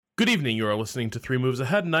Good evening, you are listening to Three Moves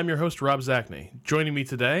Ahead, and I'm your host, Rob Zacny. Joining me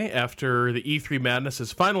today, after the E3 madness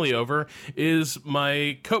is finally over, is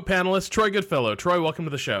my co-panelist, Troy Goodfellow. Troy, welcome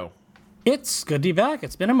to the show. It's good to be back.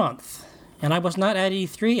 It's been a month. And I was not at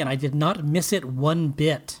E3, and I did not miss it one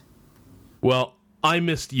bit. Well, I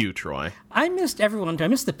missed you, Troy. I missed everyone. I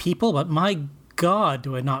missed the people, but my God,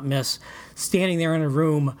 do I not miss standing there in a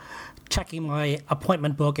room, checking my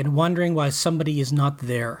appointment book, and wondering why somebody is not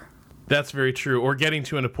there. That's very true. Or getting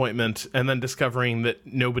to an appointment and then discovering that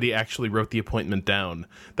nobody actually wrote the appointment down.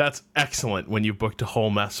 That's excellent when you've booked a whole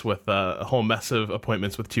mess of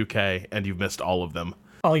appointments with 2K and you've missed all of them.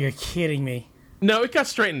 Oh, you're kidding me. No, it got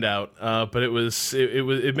straightened out, but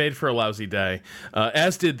it made for a lousy day.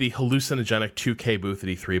 As did the hallucinogenic 2K booth at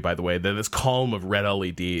E3, by the way. This column of red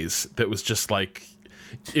LEDs that was just like...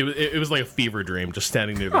 It was like a fever dream just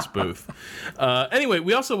standing near this booth. Anyway,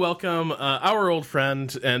 we also welcome our old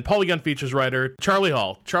friend and Polygon Features writer, Charlie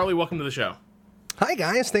Hall. Charlie, welcome to the show. Hi,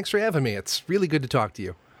 guys. Thanks for having me. It's really good to talk to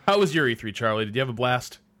you. How was your E3, Charlie? Did you have a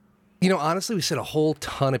blast? You know, honestly, we sent a whole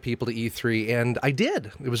ton of people to E3, and I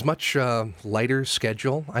did. It was much lighter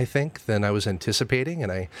schedule, I think, than I was anticipating.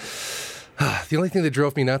 And the only thing that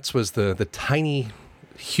drove me nuts was the tiny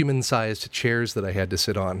human-sized chairs that I had to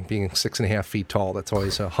sit on, being 6.5 feet tall. That's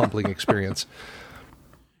always a humbling experience.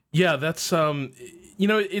 Yeah, that's,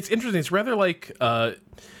 it's interesting. It's rather like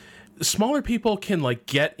smaller people can, like,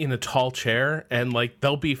 get in a tall chair and, like,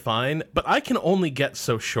 they'll be fine, but I can only get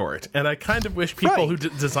so short. And I kind of wish people who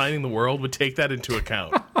designing the world would take that into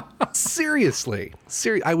account. Seriously.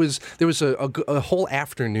 There was a whole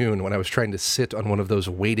afternoon when I was trying to sit on one of those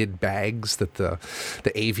weighted bags that the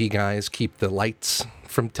AV guys keep the lights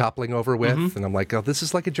from toppling over with. Mm-hmm. And I'm like, oh, this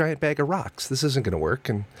is like a giant bag of rocks. This isn't going to work.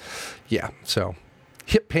 And yeah, so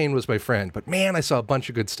hip pain was my friend. But man, I saw a bunch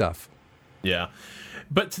of good stuff. Yeah.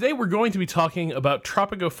 But today we're going to be talking about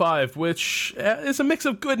Tropico 5, which is a mix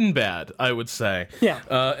of good and bad, I would say. Yeah.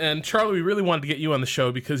 And Charlie, we really wanted to get you on the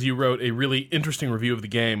show because you wrote a really interesting review of the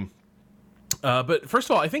game. But first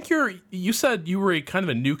of all, I think you said you were kind of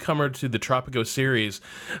a newcomer to the Tropico series.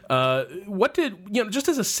 Just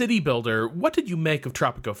as a city builder, what did you make of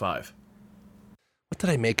Tropico 5? What did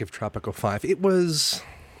I make of Tropico 5? It was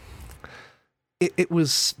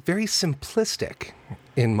very simplistic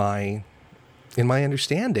in my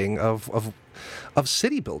understanding of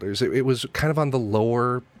city builders. It was kind of on the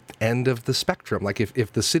lower end of the spectrum. Like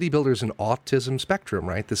if the city builder is an autism spectrum,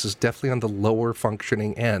 right? This is definitely on the lower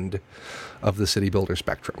functioning end of the city builder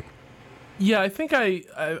spectrum. Yeah, I think I'd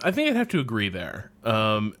have to agree there.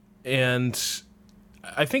 And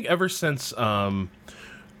I think ever since Troy,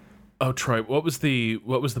 what was the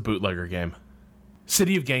bootlegger game?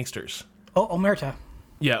 City of Gangsters. Oh, Omerta.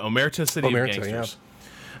 Yeah, Omerta City of Gangsters.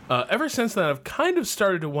 Yeah. Ever since then, I've kind of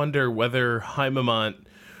started to wonder whether Haemimont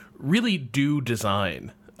really do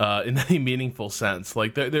design in any meaningful sense.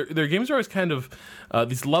 Like their games are always kind of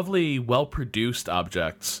these lovely, well-produced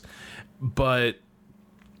objects, but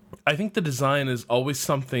I think the design is always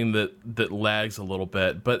something that lags a little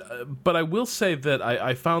bit. But I will say that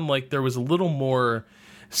I found like there was a little more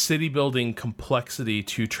city building complexity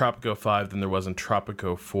to Tropico 5 than there was in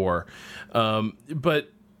Tropico 4. But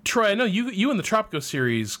Troy, I know you and the Tropico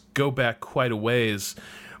series go back quite a ways.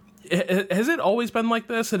 Has it always been like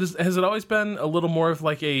this? Has it always been a little more of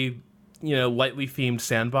like a, lightly themed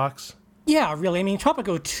sandbox? Yeah, really. I mean,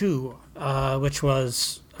 Tropico 2, which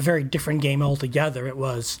was a very different game altogether. It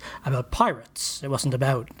was about pirates. It wasn't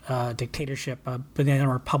about dictatorship, Banana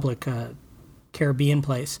Republic, Caribbean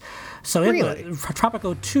place. So really?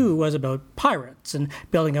 Tropico 2 was about pirates and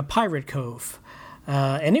building a pirate cove.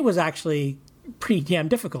 And it was actually pretty damn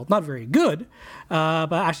difficult. Not very good,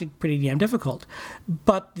 but actually pretty damn difficult.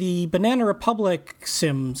 But the Banana Republic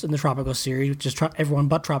sims in the Tropico series, which is everyone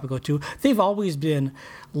but Tropico 2, they've always been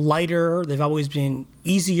lighter. They've always been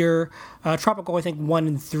easier. Tropico, I think 1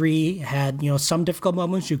 and 3 had some difficult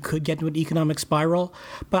moments. You could get into an economic spiral.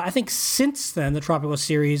 But I think since then, the Tropico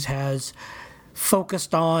series has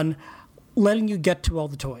focused on letting you get to all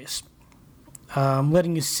the toys.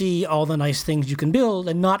 Letting you see all the nice things you can build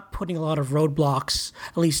and not putting a lot of roadblocks,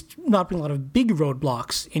 at least not putting a lot of big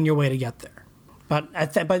roadblocks in your way to get there. But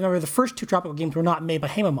remember, the first 2 Tropico games were not made by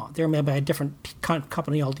Haemimont. They were made by a different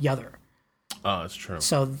company altogether. Oh, that's true.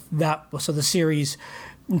 So the series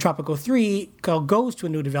in Tropico 3 goes to a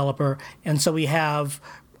new developer, and so we have,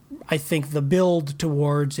 I think, the build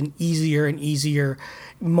towards an easier and easier,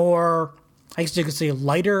 more, I guess you could say,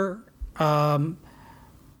 lighter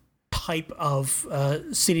type of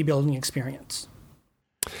city building experience.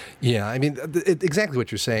 Yeah, I mean, exactly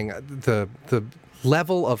what you're saying. The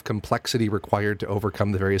level of complexity required to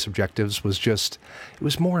overcome the various objectives was just, it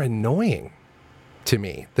was more annoying to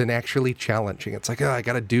me than actually challenging. It's like, oh, I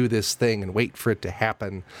got to do this thing and wait for it to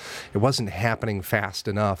happen. It wasn't happening fast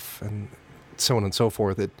enough, and so on and so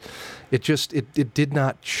forth. It did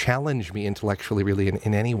not challenge me intellectually really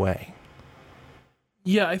in any way.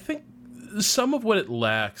 Yeah, I think some of what it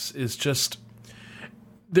lacks is just,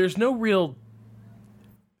 there's no real,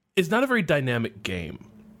 it's not a very dynamic game.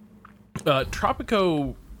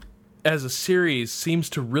 Tropico as a series seems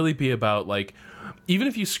to really be about, like, even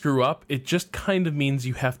if you screw up, it just kind of means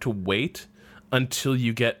you have to wait until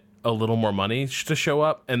you get a little more money to show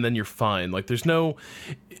up, and then you're fine. Like, there's no,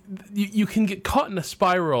 you can get caught in a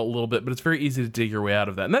spiral a little bit, but it's very easy to dig your way out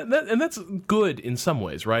of that. And that's good in some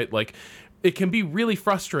ways, right? Like, it can be really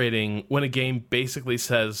frustrating when a game basically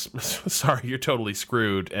says, sorry, you're totally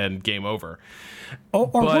screwed, and game over. Or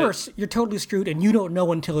worse, you're totally screwed and you don't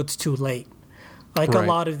know until it's too late. Like right. A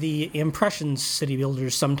lot of the Impressions city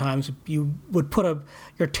builders, sometimes you would put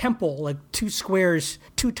your temple like 2 squares,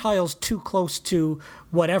 2 tiles too close to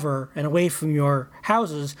whatever and away from your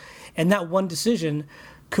houses, and that one decision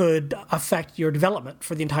could affect your development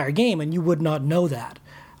for the entire game, and you would not know that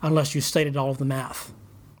unless you studied all of the math.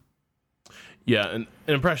 Yeah, and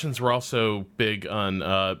Impressions were also big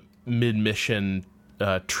on mid-mission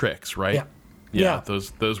tricks, right? Yeah. Yeah,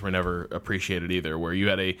 those were never appreciated either, where you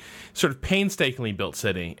had a sort of painstakingly built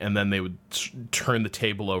city, and then they would turn the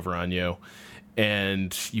table over on you,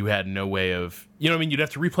 and you had no way of, you know what I mean? You'd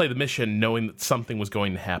have to replay the mission knowing that something was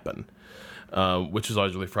going to happen, which is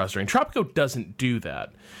always really frustrating. Tropico doesn't do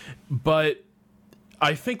that, but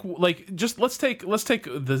I think, like, just let's take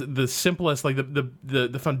the simplest, like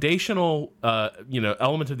the foundational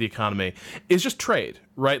element of the economy is just trade,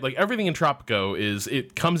 right? Like, everything in Tropico is,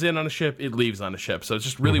 it comes in on a ship, it leaves on a ship, so it's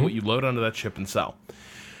just really what you load onto that ship and sell.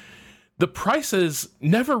 The prices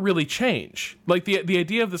never really change. Like, the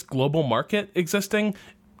idea of this global market existing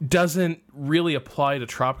doesn't really apply to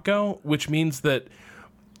Tropico, which means that,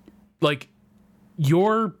 like,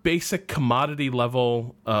 your basic commodity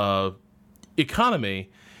level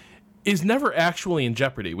economy is never actually in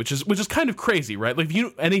jeopardy, which is kind of crazy, right? Like, if you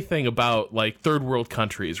know anything about, like, third world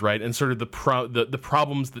countries, right, and sort of the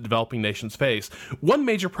problems that developing nations face, one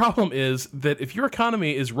major problem is that if your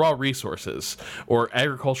economy is raw resources or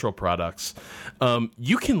agricultural products,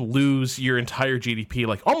 you can lose your entire GDP,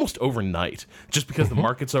 like, almost overnight, just because the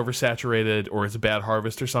market's oversaturated or it's a bad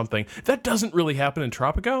harvest or something. That doesn't really happen in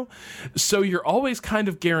Tropico, so you're always kind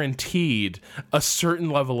of guaranteed a certain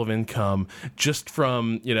level of income just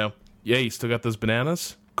from, yeah, you still got those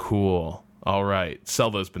bananas? Cool. All right. Sell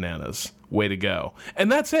those bananas. Way to go.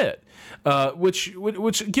 And that's it. Which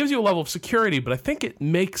gives you a level of security, but I think it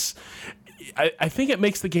makes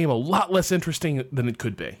the game a lot less interesting than it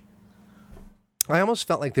could be. I almost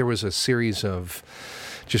felt like there was a series of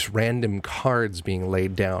just random cards being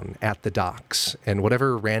laid down at the docks, and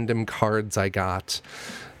whatever random cards I got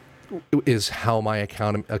is how my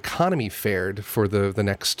economy fared for the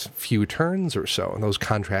next few turns or so. And those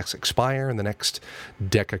contracts expire and the next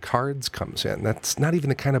deck of cards comes in. That's not even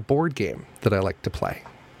the kind of board game that I like to play.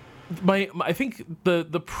 I think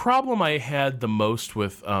the problem I had the most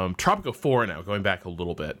with Tropico 4, now going back a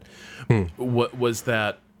little bit, was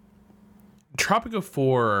that Tropico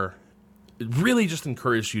 4 really just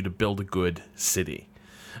encouraged you to build a good city.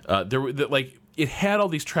 It had all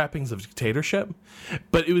these trappings of dictatorship,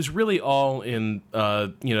 but it was really all in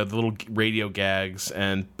the little radio gags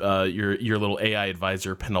and your little AI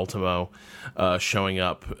advisor Penultimo showing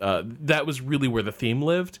up. That was really where the theme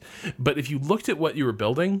lived. But if you looked at what you were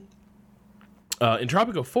building in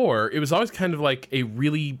Tropico 4, it was always kind of like a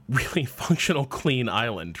really, really functional, clean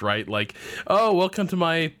island, right? Like, oh, welcome to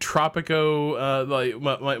my Tropico,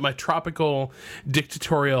 my tropical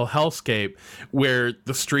dictatorial hellscape, where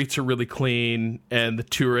the streets are really clean and the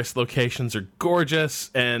tourist locations are gorgeous,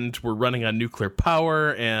 and we're running on nuclear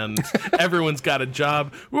power, and everyone's got a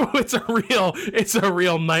job. Ooh, it's a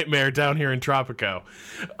real nightmare down here in Tropico,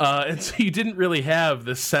 and so you didn't really have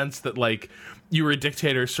this sense that, like, you were a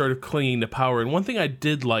dictator sort of clinging to power. And one thing I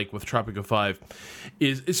did like with Tropico 5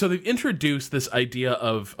 is so they've introduced this idea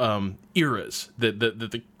of eras.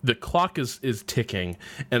 The clock is ticking,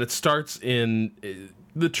 and it starts in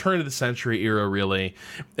the turn of the century era, really,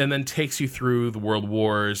 and then takes you through the World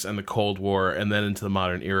Wars and the Cold War and then into the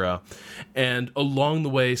modern era. And along the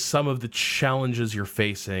way, some of the challenges you're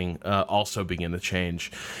facing also begin to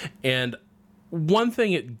change. And one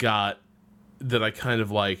thing it got that I kind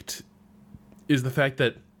of liked is the fact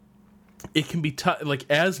that it can be like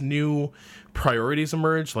as new priorities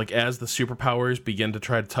emerge, like as the superpowers begin to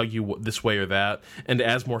try to tug you this way or that, and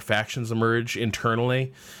as more factions emerge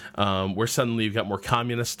internally, where suddenly you've got more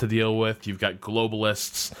communists to deal with, you've got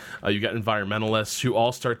globalists, you've got environmentalists who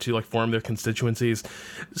all start to like form their constituencies.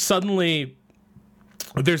 Suddenly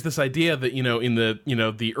there's this idea that, in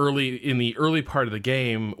the early part of the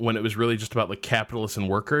game, when it was really just about like capitalists and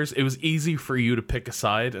workers, it was easy for you to pick a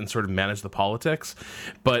side and sort of manage the politics.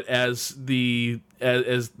 But as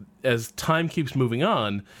time keeps moving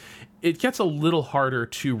on, it gets a little harder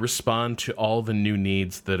to respond to all the new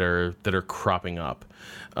needs that are cropping up.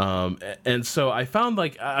 And so I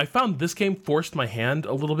found this game forced my hand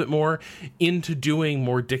a little bit more into doing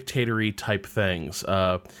more dictatory type things,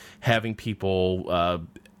 having people,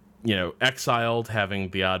 exiled, having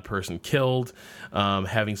the odd person killed,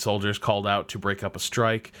 having soldiers called out to break up a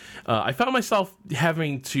strike. I found myself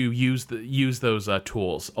having to use those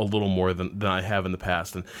tools a little more than I have in the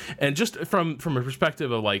past, and just from a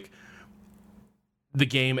perspective of like the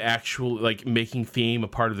game actually like making theme a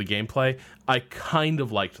part of the gameplay, I kind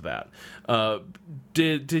of liked that.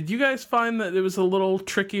 Did you guys find that it was a little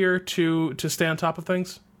trickier to stay on top of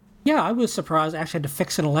things? Yeah, I was surprised I actually had to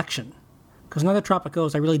fix an election. Because in other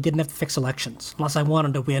Tropicos, I really didn't have to fix elections, unless I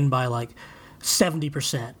wanted to win by like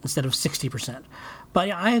 70% instead of 60%. But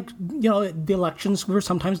the elections were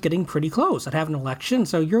sometimes getting pretty close. I'd have an election,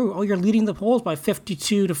 so you're leading the polls by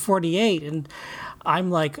 52 to 48, and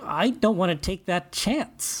I'm like, I don't want to take that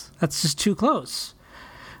chance. That's just too close.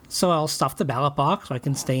 So I'll stuff the ballot box so I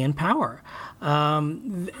can stay in power.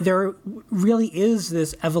 There really is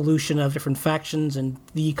this evolution of different factions, and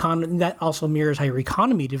the economy that also mirrors how your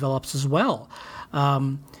economy develops as well.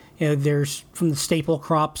 There's from the staple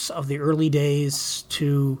crops of the early days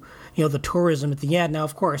to the tourism at the end. Now,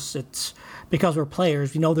 of course, it's because we're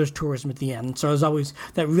players, there's tourism at the end. So there's always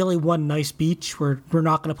that really one nice beach where we're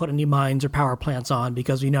not going to put any mines or power plants on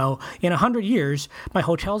because in 100 years my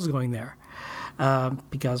hotel's going there.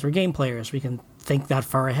 Because we're game players, we can think that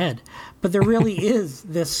far ahead. But there really is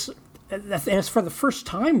this, and it's for the first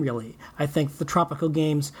time, really, I think the Tropico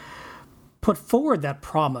games put forward that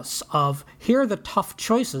promise of, here are the tough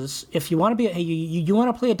choices. If you want to you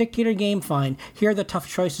want to play a dictator game, fine. Here are the tough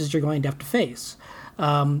choices you're going to have to face.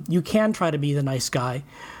 You can try to be the nice guy,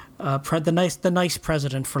 the nice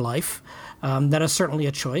president for life. That is certainly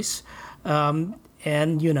a choice.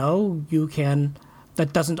 And you can.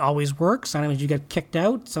 That doesn't always work. Sometimes you get kicked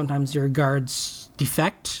out. Sometimes your guards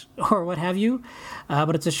defect or what have you.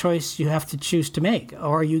 But it's a choice you have to choose to make.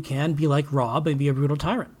 Or you can be like Rob and be a brutal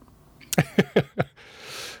tyrant.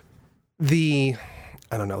 The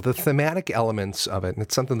thematic elements of it, and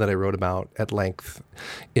it's something that I wrote about at length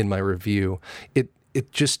in my review,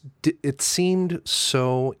 it seemed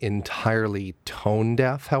so entirely tone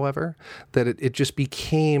deaf, however, that it just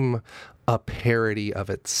became a parody of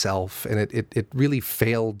itself, and it really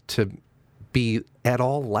failed to be at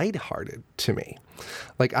all lighthearted to me.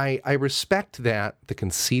 Like, I respect that the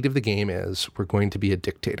conceit of the game is we're going to be a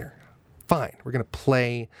dictator. Fine, we're going to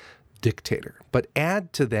play dictator. But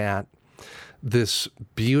add to that this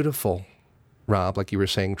beautiful, Rob, like you were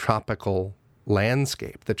saying, tropical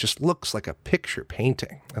landscape that just looks like a picture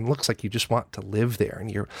painting and looks like you just want to live there, and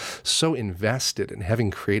you're so invested in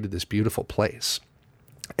having created this beautiful place.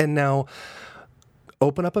 And now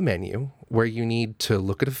open up a menu where you need to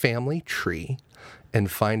look at a family tree and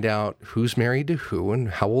find out who's married to who and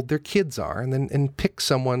how old their kids are, and pick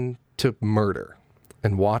someone to murder,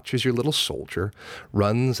 and watch as your little soldier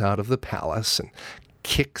runs out of the palace and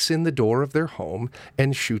kicks in the door of their home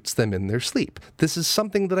and shoots them in their sleep. This is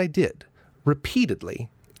something that I did repeatedly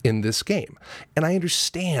in this game. And I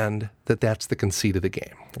understand that that's the conceit of the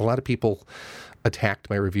game. A lot of people attacked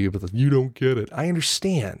my review with, you don't get it. I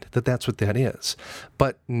understand that that's what that is.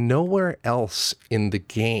 But nowhere else in the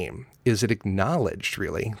game is it acknowledged,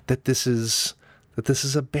 really, that this is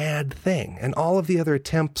a bad thing. And all of the other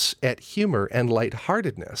attempts at humor and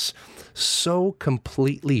lightheartedness so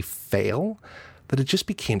completely fail that it just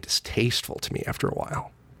became distasteful to me after a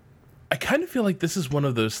while. I kind of feel like this is one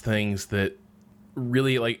of those things that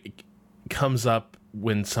really like comes up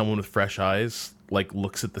when someone with fresh eyes like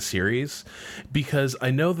looks at the series, because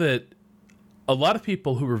I know that a lot of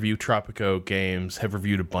people who review Tropico games have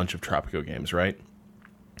reviewed a bunch of Tropico games, right?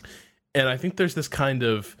 And I think there's this kind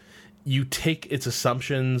of, you take its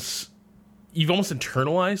assumptions, you've almost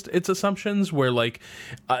internalized its assumptions, where like,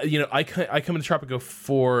 I come into Tropico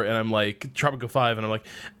 4 and I'm like, Tropico 5 and I'm like,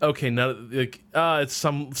 okay, it's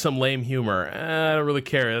some lame humor. I don't really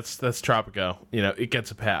care. That's Tropico. It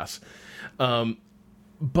gets a pass.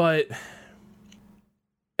 But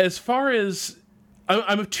as far as,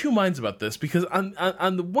 I'm of two minds about this, because on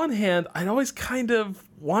the one hand, I'd always kind of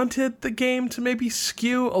wanted the game to maybe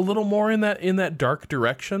skew a little more in that dark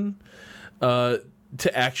direction, to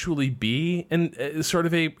actually be sort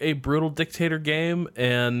of a brutal dictator game,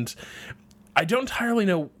 and I don't entirely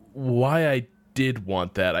know why I did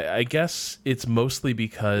want that. I guess it's mostly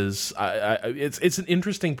because it's an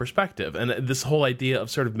interesting perspective, and this whole idea of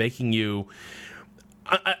sort of making you.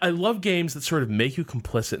 I love games that sort of make you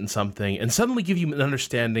complicit in something and suddenly give you an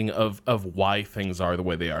understanding of why things are the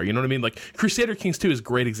way they are. You know what I mean? Like Crusader Kings 2 is a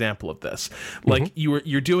great example of this. Like you're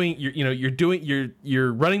running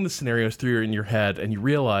the scenarios through in your head, and you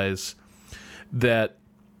realize that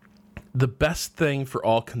the best thing for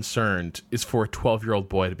all concerned is for a 12-year-old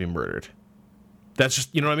boy to be murdered. That's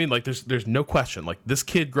just, you know what I mean? Like there's no question. Like this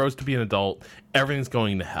kid grows to be an adult, everything's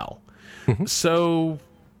going to hell. So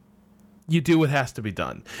you do what has to be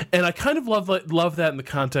done. And I kind of love that in the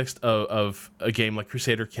context of a game like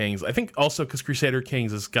Crusader Kings. I think also because Crusader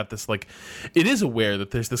Kings has got this, like, it is aware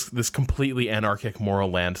that there's this completely anarchic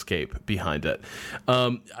moral landscape behind it.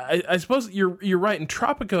 I suppose you're right. In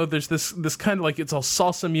Tropico, there's this kind of like, it's all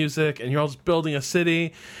salsa music and you're all just building a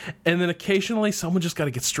city, and then occasionally someone just got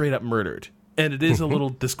to get straight up murdered. And it is a little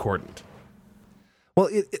discordant. Well,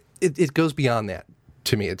 it goes beyond that.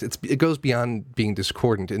 To me, it goes beyond being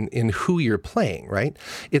discordant in who you're playing, right?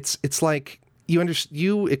 It's like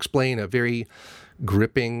you explain a very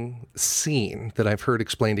gripping scene that I've heard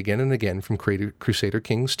explained again and again from Crusader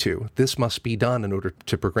Kings 2. This must be done in order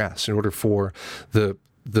to progress, in order for the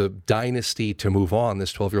dynasty to move on.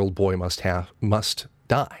 This 12-year-old boy must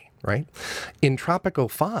die. Right? In Tropico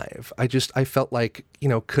 5, I felt like,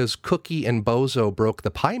 because Cookie and Bozo broke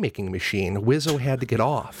the pie making machine, Wizzo had to get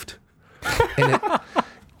offed. And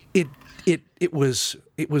it was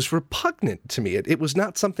repugnant to me. It was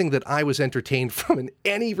not something that I was entertained from in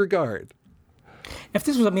any regard. If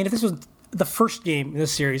this was the first game in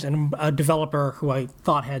this series, and a developer who I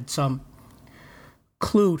thought had some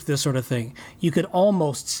clue to this sort of thing, you could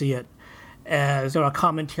almost see it as a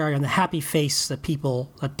commentary on the happy face that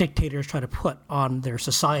dictators try to put on their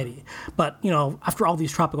society. But, after all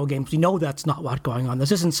these Tropico games, we know that's not what's going on.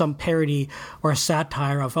 This isn't some parody or a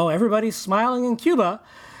satire of, everybody's smiling in Cuba.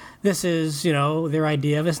 This is, their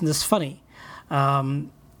idea of, isn't this funny? And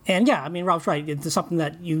yeah, Rob's right. It's something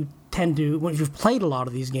that you tend to, when you've played a lot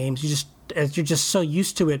of these games, you're just so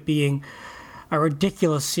used to it being a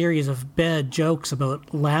ridiculous series of bad jokes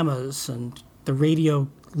about llamas and the radio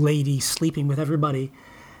lady sleeping with everybody,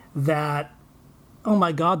 that, oh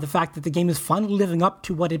my God, the fact that the game is finally living up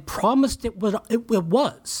to what it promised it was.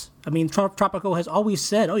 Tropico has always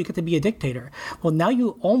said, you get to be a dictator. Well, now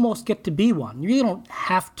you almost get to be one. You really don't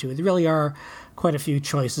have to. There really are quite a few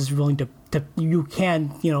choices. You can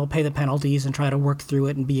pay the penalties and try to work through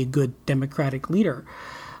it and be a good democratic leader.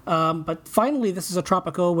 But finally, this is a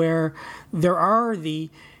Tropico where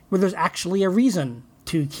there's actually a reason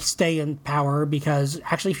to stay in power, because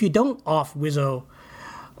actually if you don't off Wizzo,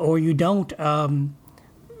 or you don't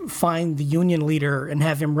find the union leader and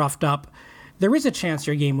have him roughed up, there is a chance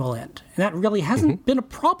your game will end. And that really hasn't been a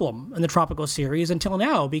problem in the Tropico series until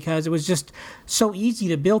now, because it was just so easy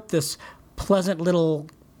to build this pleasant little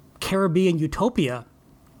Caribbean utopia,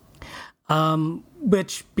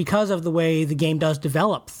 which, because of the way the game does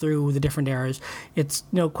develop through the different eras, it's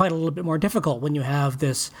quite a little bit more difficult when you have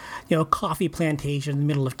this coffee plantation in the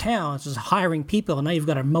middle of town. It's just hiring people, and now you've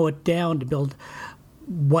got to mow it down to build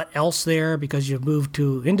what else there, because you've moved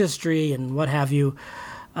to industry and what have you.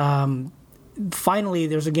 Finally,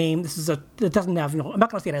 there's a game. It doesn't have. I'm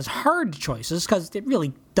not going to say it has hard choices, because it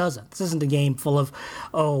really doesn't. This isn't a game full of,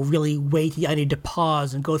 really weighty, I need to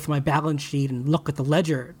pause and go through my balance sheet and look at the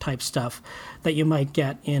ledger type stuff that you might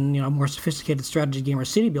get in a more sophisticated strategy game or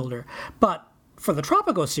city builder. But for the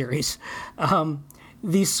Tropico series,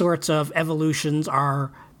 these sorts of evolutions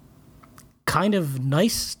are kind of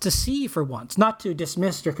nice to see for once. Not to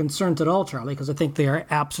dismiss your concerns at all, Charlie, because I think they are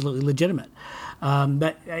absolutely legitimate.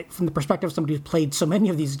 But from the perspective of somebody who's played so many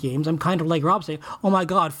of these games, I'm kind of like Rob saying, oh my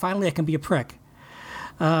God, finally I can be a prick.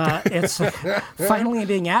 It's finally I'm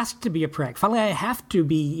being asked to be a prick. Finally I have to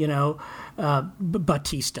be,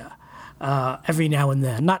 Batista every now and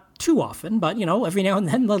then. Not too often, but, every now and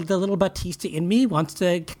then the little Batista in me wants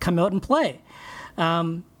to come out and play.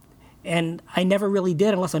 And I never really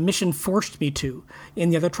did unless a mission forced me to in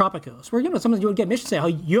the other Tropicos, where, sometimes you would get missions say,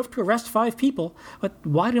 you have to arrest 5 people. But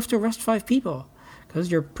why do you have to arrest 5 people? Because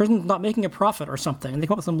your prison's not making a profit or something. And they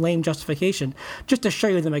come up with some lame justification just to show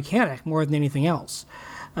you the mechanic more than anything else.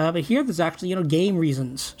 But here there's actually, game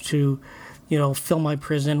reasons to, fill my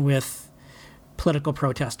prison with political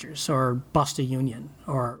protesters or bust a union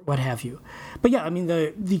or what have you. But yeah, I mean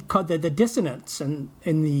the dissonance and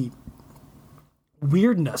the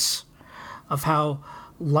weirdness of how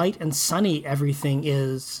light and sunny everything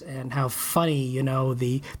is, and how funny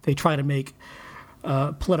they try to make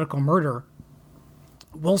political murder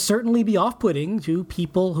will certainly be off-putting to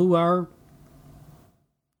people who are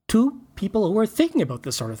thinking about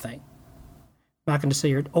this sort of thing. I'm not going to say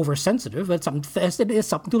you're oversensitive, but it is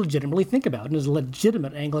something to legitimately think about, and is a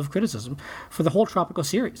legitimate angle of criticism for the whole Tropico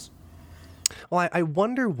series. Well, I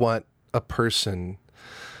wonder what a person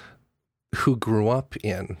who grew up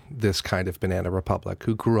in this kind of banana republic,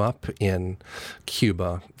 who grew up in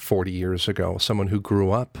Cuba 40 years ago, someone who grew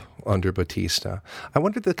up under Batista, I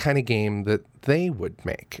wonder the kind of game that they would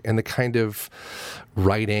make, and the kind of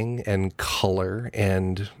writing and color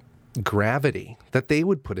and gravity that they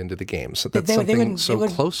would put into the games. That's something so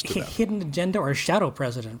close to them. Hidden agenda or shadow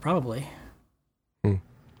president, probably. The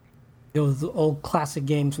old classic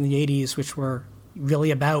games from the 80s, which were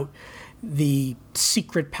really about the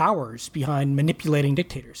secret powers behind manipulating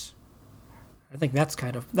dictators. I think that's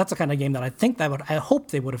the kind of game that I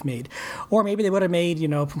hope they would have made, or maybe they would have made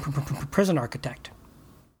Prison Architect.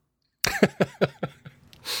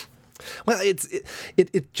 Well,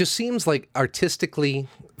 it just seems like artistically,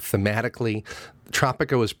 thematically,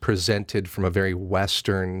 Tropico is presented from a very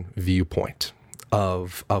Western viewpoint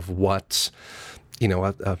of what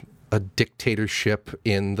a dictatorship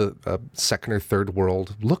in the second or third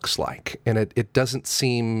world looks like, and it doesn't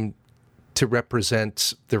seem to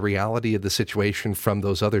represent the reality of the situation from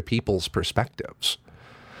those other people's perspectives.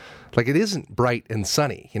 Like, it isn't bright and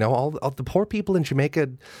sunny. All the poor people in Jamaica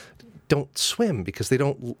don't swim because they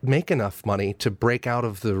don't make enough money to break out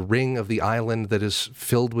of the ring of the island that is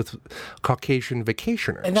filled with Caucasian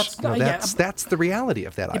vacationers. And that's the reality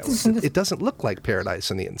of that island. It doesn't look like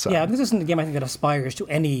paradise on the inside. Yeah, this isn't a game I think that aspires to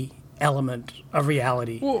any element of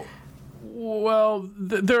reality. Well,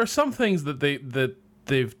 there are some things that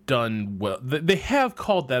they've done well. They have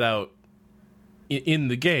called that out in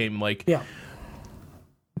the game. Like, yeah.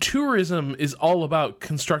 Tourism is all about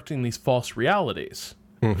constructing these false realities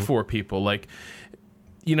for people. Like,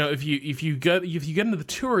 if you get into the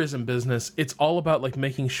tourism business, it's all about like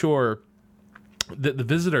making sure that the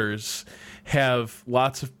visitors have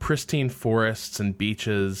lots of pristine forests and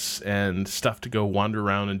beaches and stuff to go wander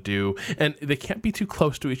around and do, and they can't be too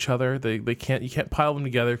close to each other. You can't pile them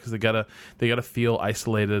together because they gotta feel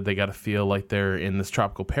isolated. They gotta feel like they're in this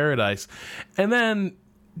tropical paradise. And then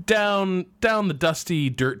down the dusty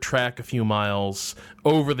dirt track a few miles,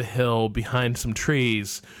 over the hill behind some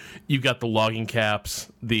trees, you've got the logging caps,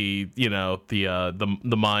 the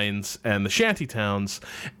mines and the shanty towns,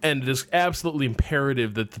 and it is absolutely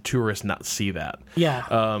imperative that the tourists not see that. Yeah.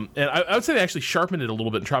 And I would say they actually sharpened it a little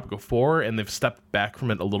bit in Tropico 4, and they've stepped back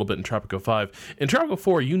from it a little bit in Tropico 5. In Tropico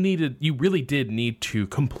 4, you really did need to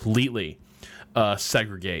completely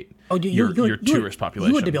segregate your tourist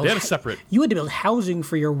population. They had a separate. You had to build housing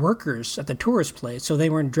for your workers at the tourist place, so they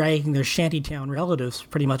weren't dragging their shantytown relatives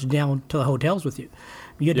pretty much down to the hotels with you.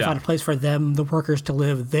 You had to find a place for them, the workers, to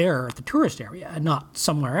live there at the tourist area and not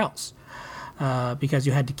somewhere else, because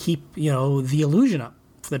you had to keep the illusion up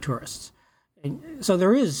for the tourists. And so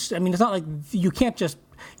there is. I mean, it's not like you can't just.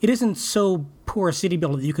 It isn't so poor a city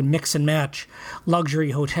builder that you can mix and match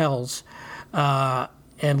luxury hotels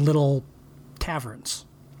and little taverns.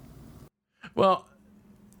 Well,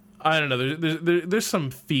 I don't know. There's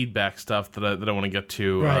some feedback stuff that I want to get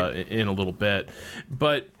to in a little bit,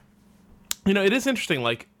 but it is interesting.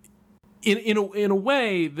 Like in a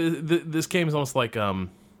way, this game is almost like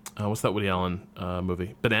what's that Woody Allen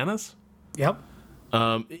movie? Bananas. Yep.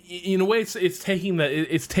 In a way, it's taking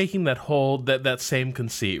that whole that same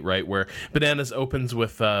conceit, right? Where Bananas opens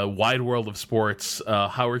with Wide World of Sports,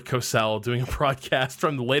 Howard Cosell doing a broadcast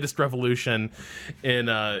from the latest revolution in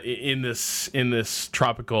this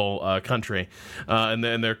tropical country,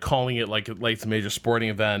 and they're calling it like it's a major sporting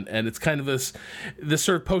event, and it's kind of this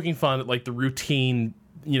sort of poking fun at like the routine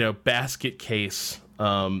basket case,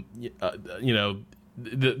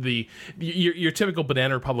 your typical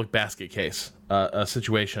Banana Republic basket case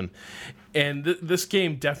situation, and this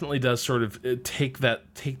game definitely does sort of take that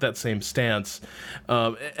same stance,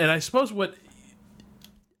 and I suppose what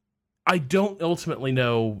I don't ultimately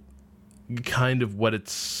know kind of what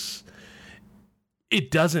it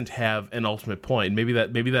doesn't have an ultimate point. Maybe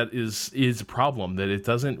that is a problem, that it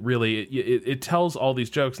doesn't really. It tells all these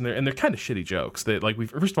jokes, and they're kind of shitty jokes.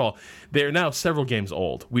 First of all, they're now several games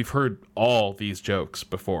old. We've heard all these jokes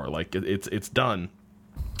before. Like it's done.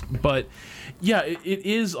 But yeah, it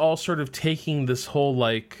is all sort of taking this whole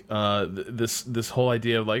like this whole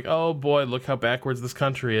idea of like, oh boy, look how backwards this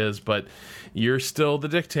country is, but you're still the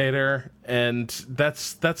dictator, and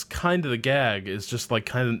that's kind of the gag. Is just like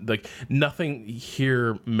kind of like nothing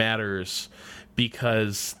here matters,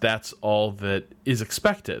 because that's all that is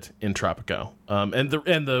expected in Tropico. And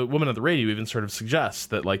the woman on the radio even sort of suggests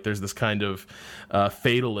that like there's this kind of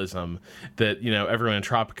fatalism that, you know, everyone in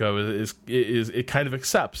Tropico is it kind of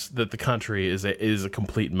accepts that the country is a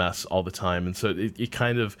complete mess all the time, and so it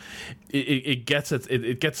kind of it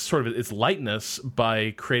gets sort of its lightness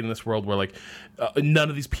by creating this world where like none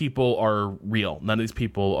of these people are real, none of these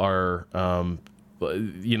people are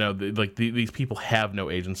you know, like these people have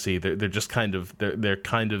no agency. They're just kind of they're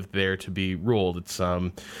kind of there to be ruled. It's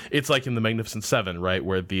like in the Magnificent Seven, right,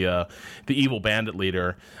 where the evil bandit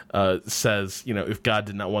leader says, you know, if God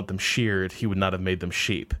did not want them sheared, he would not have made them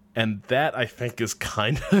sheep. And that, I think, is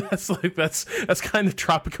kind of that's kind of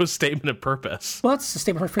Tropico's statement of purpose. Well, that's the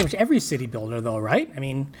statement of pretty much every city builder, though, right? I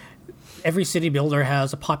mean, every city builder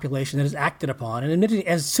has a population that is acted upon, and admittedly,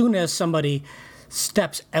 as soon as somebody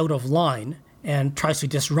steps out of line and tries to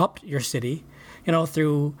disrupt your city, you know,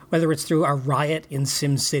 through whether it's through a riot in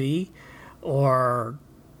SimCity or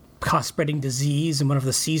spreading disease in one of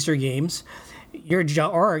the Caesar games,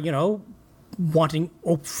 or, you know, wanting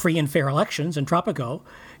free and fair elections in Tropico,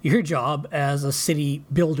 your job as a city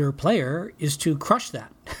builder player is to crush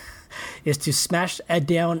that, is to smash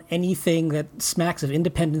down anything that smacks of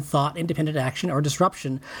independent thought, independent action, or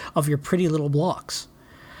disruption of your pretty little blocks.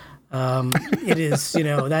 It is, you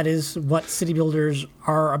know, that is what city builders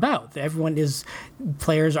are about.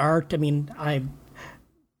 Players are, I mean,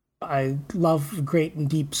 I love great and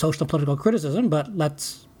deep social and political criticism, but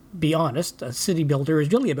let's be honest, a city builder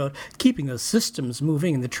is really about keeping the systems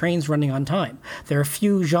moving and the trains running on time. There are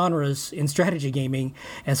few genres in strategy gaming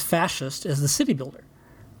as fascist as the city builder.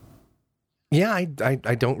 Yeah,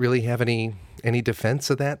 I don't really have any defense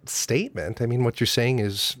of that statement. I mean, what you're saying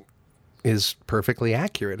is perfectly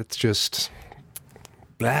accurate. It's just...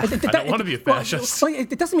 I don't want to be a fascist. Well,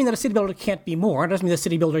 it doesn't mean that a city builder can't be more. It doesn't mean that a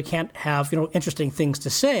city builder can't have, you know, interesting things to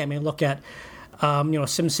say. I mean, look at, you know,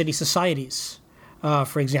 SimCity Societies,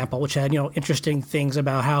 for example, which had, you know, interesting things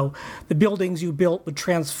about how the buildings you built would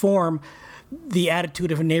transform the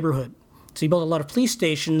attitude of a neighborhood. So you build a lot of police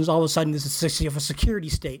stations, all of a sudden there's a security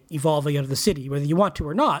state evolving out of the city, whether you want to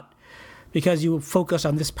or not. Because you focus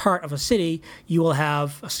on this part of a city, you will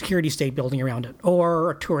have a security state building around it, or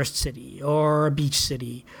a tourist city, or a beach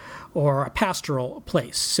city, or a pastoral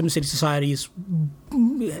place. SimCity Societies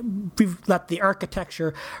let the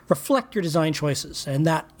architecture reflect your design choices, and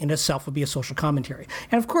that in itself would be a social commentary.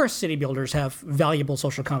 And of course, city builders have valuable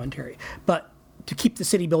social commentary, but to keep the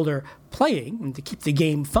city builder playing and to keep the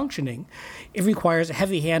game functioning, it requires a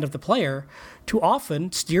heavy hand of the player to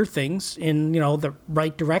often steer things in, you know, the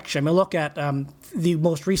right direction. I mean, look at the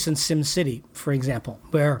most recent SimCity, for example,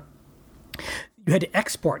 where you had to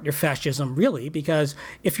export your fascism, really, because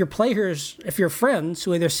if your friends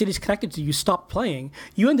who their cities connected to you stopped playing,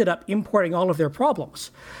 you ended up importing all of their problems.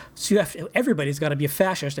 So everybody's got to be a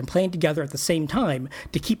fascist and playing together at the same time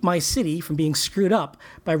to keep my city from being screwed up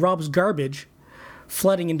by Rob's garbage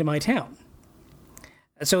flooding into my town.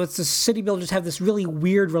 So it's the city builders have this really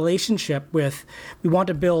weird relationship with, we want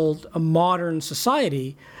to build a modern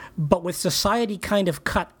society, but with society kind of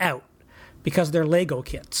cut out because they're Lego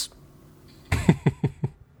kits.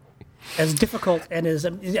 As difficult and as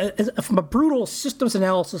from a brutal systems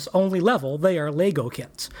analysis only level, they are Lego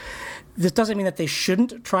kits. This doesn't mean that they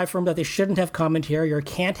shouldn't try from that they shouldn't have commentary or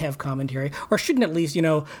can't have commentary, or shouldn't at least, you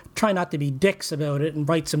know, try not to be dicks about it and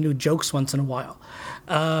write some new jokes once in a while.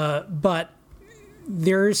 But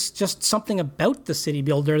there's just something about the city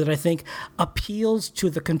builder that I think appeals to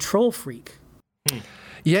the control freak.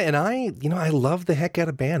 Yeah, and I love the heck out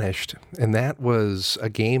of Banished, and that was a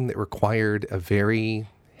game that required a very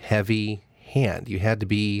heavy hand. You had to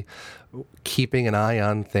be keeping an eye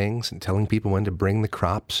on things and telling people when to bring the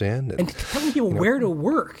crops in. And telling people where to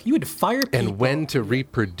work. You had to fire people. And when to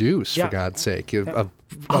reproduce, for God's sake. A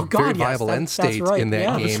very viable end state in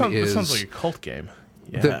that game is... This sounds like a cult game.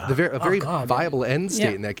 Yeah. A very viable end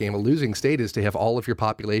state in that game, a losing state, is to have all of your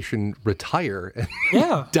population retire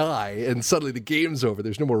and die, and suddenly the game's over.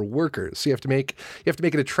 There's no more workers. So you have to make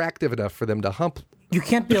it attractive enough for them to hump. You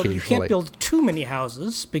can't build too many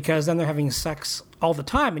houses because then they're having sex all the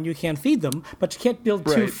time and you can't feed them. But you can't build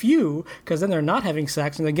too few because then they're not having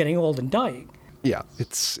sex and they're getting old and dying. Yeah,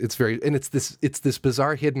 it's this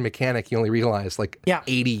bizarre hidden mechanic you only realize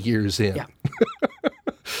 80 years in. Yeah.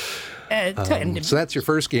 So that's your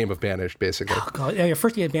first game of Banished, basically. Oh God, yeah, your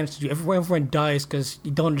first game of Banished, everyone dies because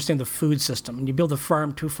you don't understand the food system, and you build a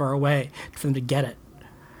farm too far away for them to get it.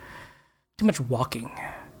 Too much walking.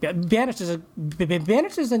 Banished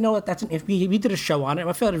is I know that's we did a show on it.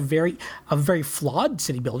 I felt a very flawed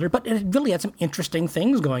city builder, but it really had some interesting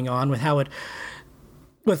things going on with how it,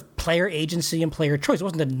 with player agency and player choice. It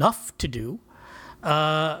wasn't enough to do,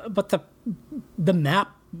 but the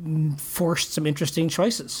map forced some interesting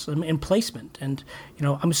choices in placement. And,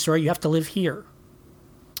 I'm sorry, you have to live here.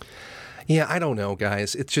 Yeah, I don't know,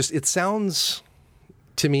 guys. It sounds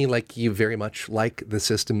to me like you very much like the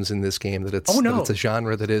systems in this game, that it's a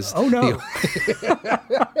genre that is... Oh, no.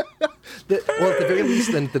 Well, at the very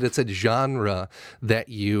least, then, that it's a genre that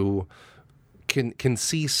you can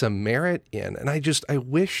see some merit in. And I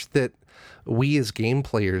wish that we as game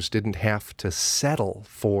players didn't have to settle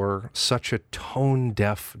for such a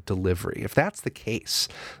tone-deaf delivery. If that's the case,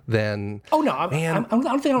 then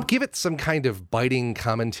give it some kind of biting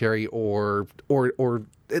commentary, or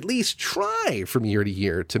at least try from year to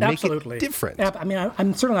year to make it different. Yeah, I mean,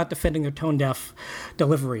 I'm certainly not defending their tone-deaf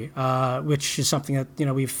delivery, which is something that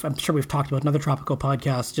I'm sure we've talked about in other Tropico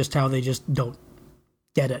podcasts, just how they just don't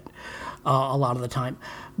get it a lot of the time.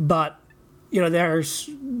 But there's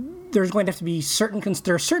going to have to be certain things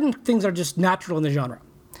that are just natural in the genre.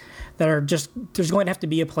 There's going to have to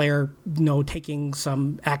be a player, taking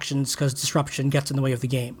some actions because disruption gets in the way of the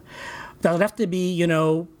game. There'll have to be,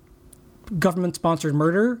 government-sponsored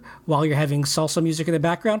murder while you're having salsa music in the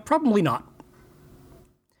background. Probably not.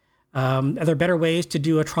 Are there better ways to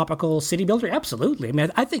do a tropical city builder? Absolutely. I mean,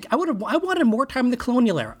 I think I wanted more time in the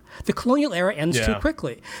colonial era. The colonial era ends too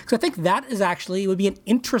quickly. Because I think that would be an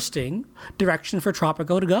interesting direction for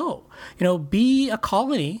Tropico to go. Be a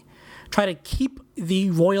colony, try to keep the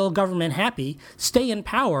royal government happy, stay in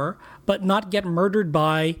power, but not get murdered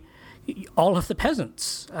by all of the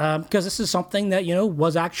peasants. Because this is something that,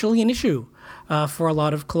 was actually an issue for a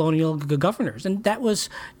lot of colonial governors. And that was,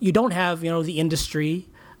 you don't have, the industry,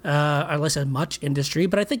 unless as much industry,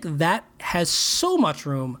 but I think that has so much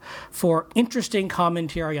room for interesting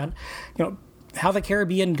commentary on, how the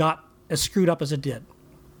Caribbean got as screwed up as it did,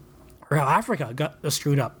 or how Africa got as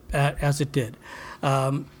screwed up as it did,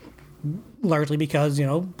 largely because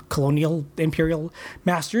colonial imperial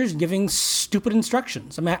masters giving stupid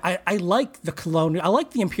instructions. I mean, I like the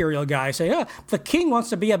imperial guy say, the king wants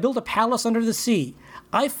to build a palace under the sea.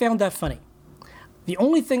 I found that funny. The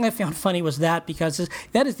only thing I found funny was that, because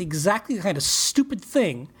that is exactly the kind of stupid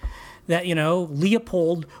thing that,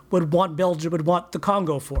 Leopold would want Belgium, would want the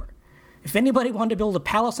Congo for. If anybody wanted to build a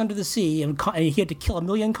palace under the sea and he had to kill 1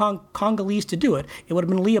 million Congolese to do it, it would have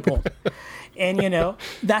been Leopold. And,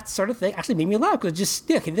 that sort of thing actually made me laugh, because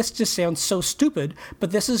this just sounds so stupid,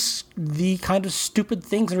 but this is the kind of stupid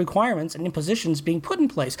things and requirements and impositions being put in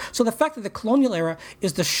place. So the fact that the colonial era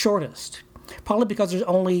is the shortest, probably because there's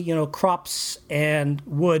only, crops and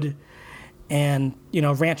wood and,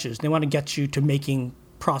 ranches. They want to get you to making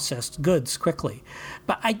processed goods quickly.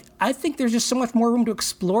 But I think there's just so much more room to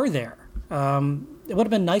explore there. It would have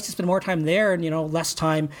been nice to spend more time there and, less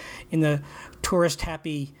time in the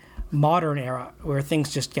tourist-happy modern era where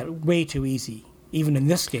things just get way too easy, even in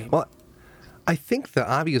this game. Well, I think the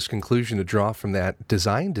obvious conclusion to draw from that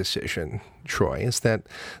design decision, Troy, is that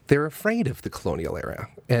they're afraid of the colonial era.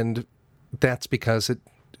 And that's because it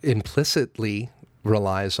implicitly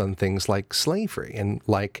relies on things like slavery and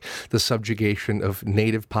like the subjugation of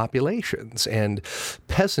native populations and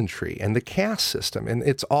peasantry and the caste system. And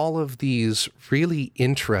it's all of these really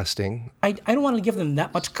interesting... I don't want to give them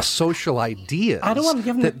that much... social ideas I don't want to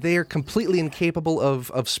give them that they're completely incapable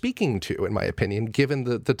of speaking to, in my opinion, given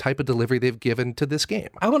the type of delivery they've given to this game.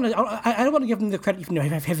 I don't want to give them the credit, even though I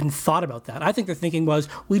haven't thought about that. I think their thinking was,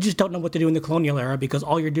 we just don't know what to do in the colonial era because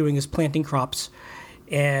all you're doing is planting crops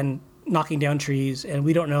and knocking down trees, and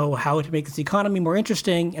we don't know how to make this economy more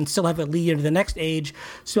interesting and still have it lead into the next age.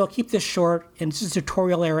 So I'll keep this short, and it's a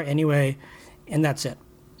tutorial era anyway, and that's it.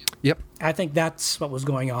 Yep. I think that's what was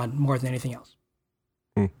going on more than anything else.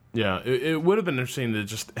 Yeah, it would have been interesting to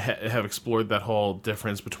just have explored that whole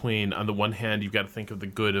difference between, on the one hand, you've got to think of the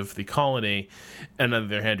good of the colony, and on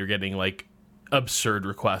the other hand, you're getting, absurd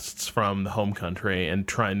requests from the home country and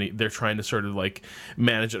they're trying to sort of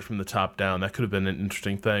manage it from the top down. That could have been an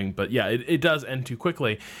interesting thing, but yeah, it does end too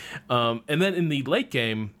quickly. And then in the late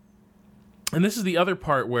game, and this is the other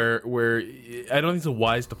part where I don't think it's a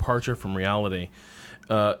wise departure from reality.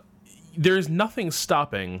 There is nothing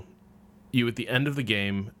stopping you at the end of the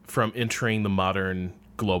game from entering the modern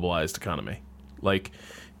globalized economy.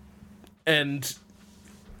 And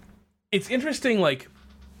it's interesting,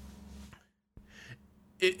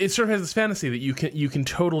 it sort of has this fantasy that you can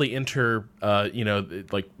totally enter,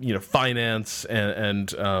 finance and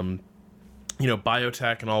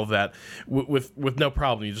biotech and all of that with no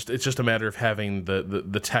problem. It's just a matter of having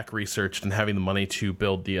the tech researched and having the money to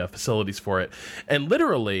build the facilities for it. And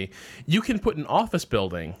literally, you can put an office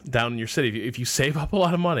building down in your city. If you save up a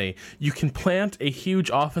lot of money, you can plant a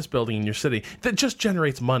huge office building in your city that just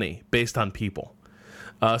generates money based on people.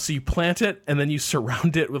 So you plant it, and then you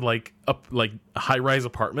surround it with like high-rise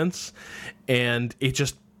apartments, and it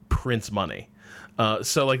just prints money.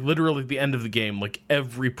 So like literally at the end of the game, like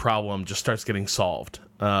every problem just starts getting solved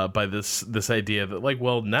by this idea that like,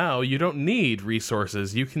 well, now you don't need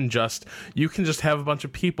resources. You can just have a bunch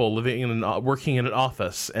of people working in an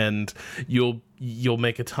office, and you'll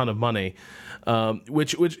make a ton of money.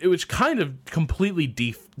 Which kind of completely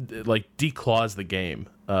declaws the game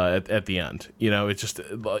at the end. It's just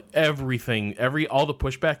like everything, all the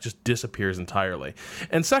pushback just disappears entirely.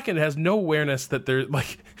 And second, it has no awareness that they're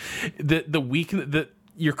like that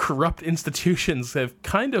your corrupt institutions have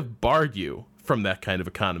kind of barred you from that kind of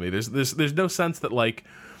economy. There's no sense that like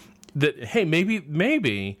that. Hey,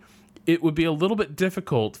 maybe it would be a little bit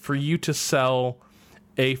difficult for you to sell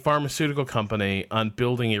a pharmaceutical company on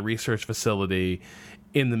building a research facility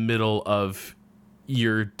in the middle of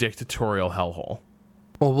your dictatorial hellhole.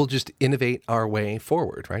 Well, we'll just innovate our way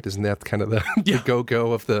forward, right? Isn't that kind of the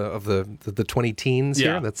go-go of the 20 teens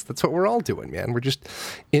here? That's what we're all doing, man. We're just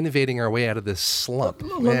innovating our way out of this slump.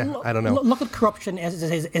 I don't know. Look at corruption as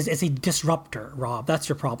a disruptor, Rob. That's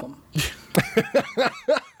your problem.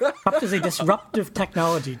 Corruption is a disruptive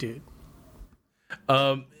technology, dude.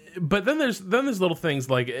 But then there's little things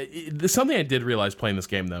like something I did realize playing this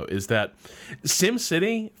game though is that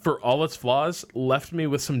SimCity, for all its flaws, left me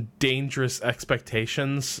with some dangerous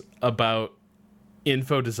expectations about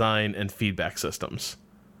info design and feedback systems,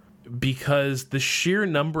 because the sheer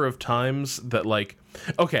number of times that like,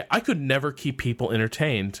 okay, I could never keep people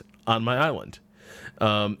entertained on my island.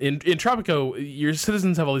 In Tropico, your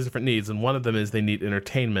citizens have all these different needs, and one of them is they need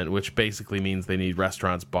entertainment, which basically means they need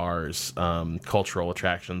restaurants, bars, cultural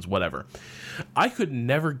attractions, whatever. I could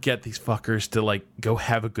never get these fuckers to like go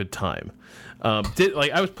have a good time. I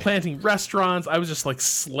was planting restaurants, I was just like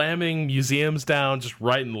slamming museums down just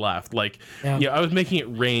right and left. I was making it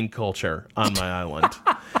rain culture on my island.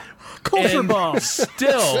 Culture bomb.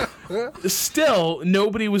 Still,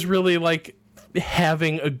 nobody was really like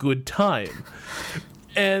having a good time.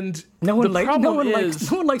 And no one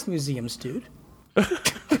likes museums, dude.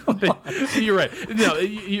 You're right.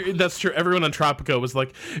 No, that's true. Everyone on Tropico was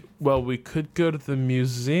like, well, we could go to the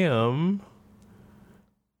museum.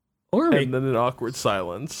 And then an awkward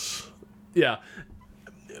silence. Yeah.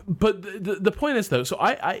 But the point is, though, so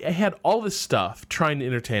I had all this stuff trying to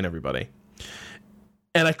entertain everybody.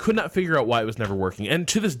 And I could not figure out why it was never working. And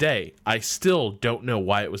to this day, I still don't know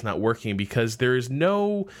why it was not working, because there is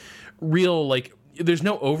no real, like, there's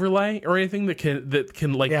no overlay or anything that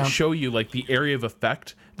can show you like the area of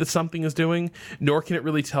effect that something is doing, nor can it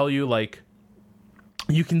really tell you like,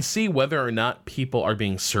 you can see whether or not people are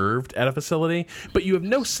being served at a facility, but you have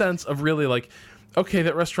no sense of really like, okay,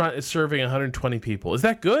 that restaurant is serving 120 people. Is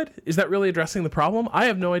that good? Is that really addressing the problem? I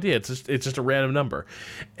have no idea. It's just a random number.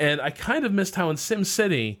 And I kind of missed how in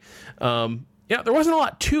SimCity, there wasn't a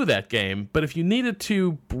lot to that game, but if you needed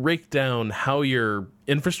to break down how your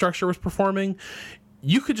infrastructure was performing,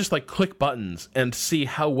 you could just like click buttons and see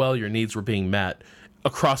how well your needs were being met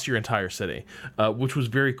across your entire city, which was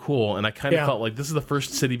very cool. And I kind of felt like this is the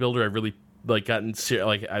first city builder I've really I've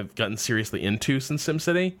gotten seriously into since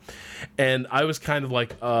SimCity, and I was kind of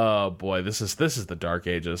like, oh boy, this is the dark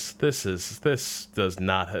ages. This does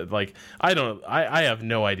not have, like, I have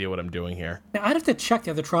no idea what I'm doing here. Now I'd have to check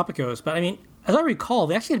the other Tropicos, but I mean, as I recall,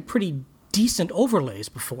 they actually had pretty decent overlays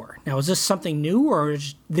before. Now, is this something new, or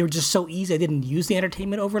they were just so easy I didn't use the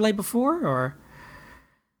entertainment overlay before, or?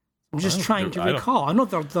 I'm just trying to recall. I know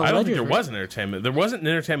the I don't think there was an entertainment. There wasn't an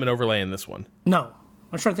entertainment overlay in this one. No.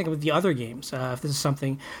 I'm trying to think of the other games, if this is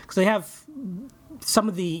something, because they have some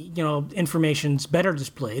of the information's better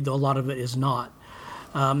displayed, though a lot of it is not.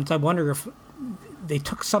 So I wonder if they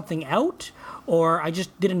took something out, or I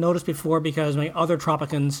just didn't notice before because my other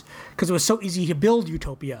Tropicans, because it was so easy to build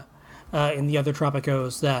Utopia in the other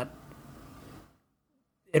Tropicos that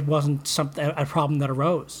it wasn't a problem that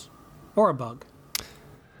arose, or a bug.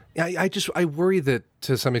 Yeah, I worry that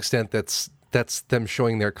to some extent that's them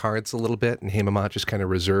showing their cards a little bit, and Haemimont just kind of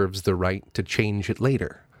reserves the right to change it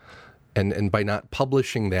later. And by not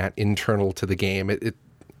publishing that internal to the game,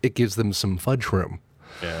 it gives them some fudge room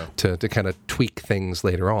to kind of tweak things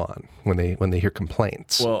later on when they hear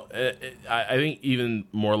complaints. Well, I think even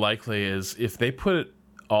more likely is if they put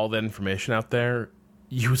all that information out there,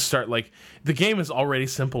 you would start, like, the game is already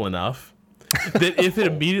simple enough that if it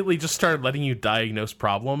immediately just started letting you diagnose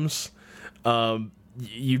problems,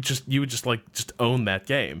 you would just own that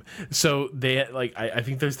game. So they, like, I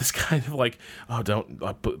think there's this kind of like, oh,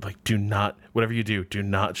 do not, whatever you do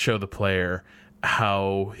not show the player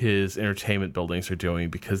how his entertainment buildings are doing,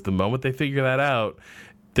 because the moment they figure that out,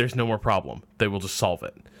 there's no more problem. They will just solve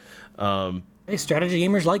it. Hey, strategy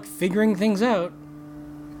gamers like figuring things out.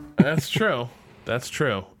 That's true. That's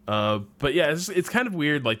true. But yeah, it's kind of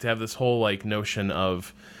weird, like, to have this whole, like, notion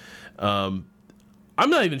of, I'm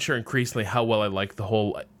not even sure increasingly how well I like the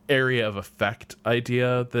whole area of effect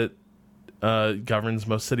idea that governs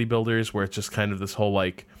most city builders, where it's just kind of this whole,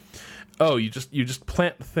 like, oh, you just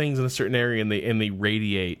plant things in a certain area and they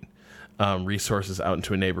radiate resources out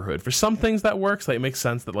into a neighborhood. For some things that works. Like, it makes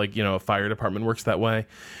sense that, like, a fire department works that way.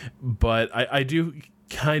 But I do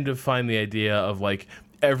kind of find the idea of, like,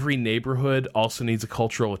 every neighborhood also needs a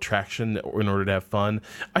cultural attraction in order to have fun.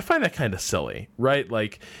 I find that kind of silly, right?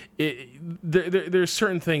 Like, there's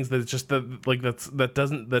certain things that it's just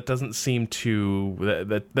that doesn't seem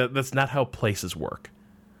to that's not how places work.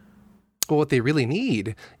 Well, what they really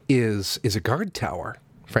need is a guard tower,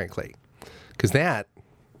 frankly, because that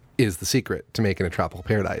is the secret to making a tropical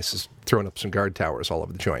paradise, is throwing up some guard towers all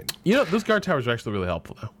over the joint. Those guard towers are actually really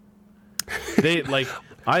helpful, though. They, like,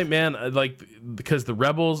 because the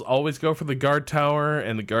rebels always go for the guard tower,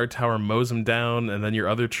 and the guard tower mows them down, and then your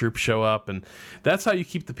other troops show up, and that's how you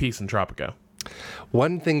keep the peace in Tropico.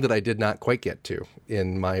 One thing that I did not quite get to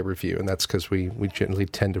in my review, and that's because we generally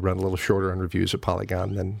tend to run a little shorter on reviews at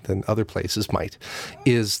Polygon than other places might,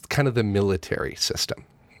 is kind of the military system.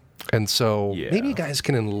 And so maybe you guys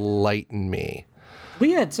can enlighten me.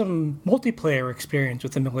 We had some multiplayer experience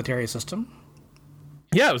with the military system.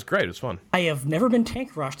 Yeah, it was great. It was fun. I have never been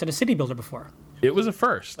tank rushed at a city builder before. It was a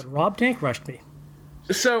first. But Rob tank rushed me.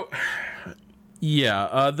 So,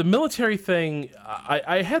 yeah, the military thing,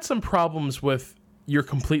 I had some problems with your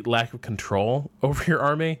complete lack of control over your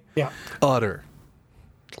army. Yeah. Utter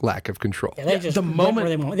lack of control. Yeah, they just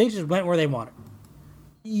went where they wanted.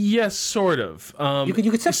 Yes, sort of. You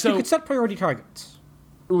could set priority targets.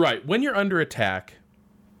 Right. When you're under attack,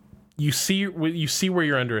 you see where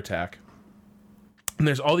you're under attack. And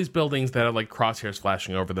there's all these buildings that have, like, crosshairs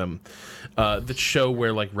flashing over them that show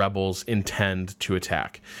where, like, rebels intend to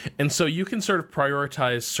attack. And so you can sort of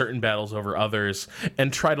prioritize certain battles over others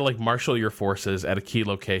and try to, like, marshal your forces at a key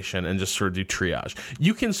location and just sort of do triage.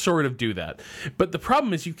 You can sort of do that. But the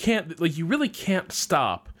problem is you really can't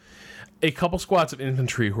stop a couple squads of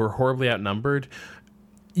infantry who are horribly outnumbered.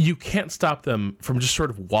 You can't stop them from just sort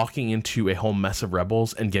of walking into a whole mess of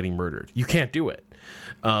rebels and getting murdered. You can't do it.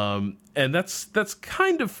 And that's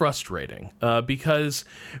kind of frustrating because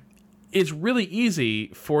it's really easy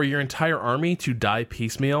for your entire army to die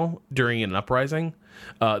piecemeal during an uprising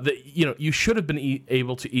that you should have been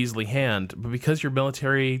able to easily hand, but because your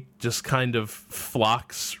military just kind of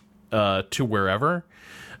flocks to wherever,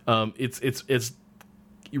 it's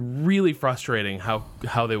really frustrating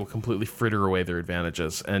how they will completely fritter away their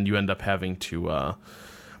advantages, and you end up having to.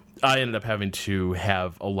 I ended up having to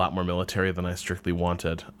have a lot more military than I strictly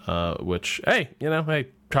wanted, which, hey,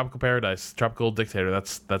 tropical paradise, tropical dictator,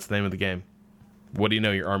 that's the name of the game. What do you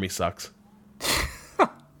know? Your army sucks.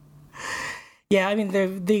 Yeah, I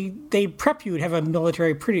mean, they prep you to have a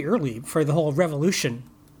military pretty early for the whole revolution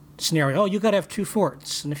scenario. Oh, you got to have 2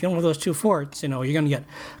 forts, and if you don't have those 2 forts, you're going to get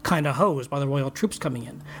kind of hosed by the royal troops coming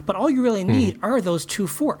in. But all you really need are those 2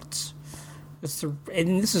 forts.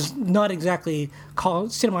 And this is not exactly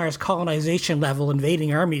Sid Meier's colonization level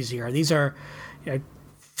invading armies here. These are a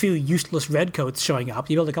few useless redcoats showing up.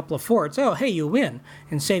 You build a couple of forts. Oh, hey, you win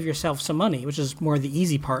and save yourself some money, which is more the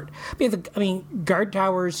easy part. But guard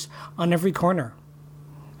towers on every corner.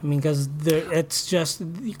 Because it's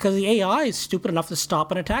just because the AI is stupid enough to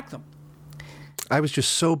stop and attack them. I was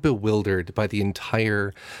just so bewildered by the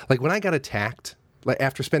entire, like, when I got attacked. Like,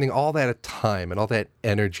 after spending all that time and all that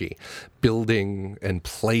energy building and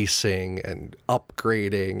placing and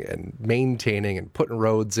upgrading and maintaining and putting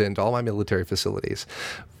roads into all my military facilities,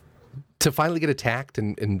 to finally get attacked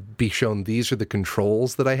and be shown these are the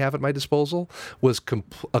controls that I have at my disposal was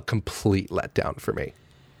a complete letdown for me.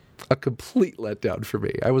 A complete letdown for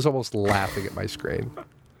me. I was almost laughing at my screen.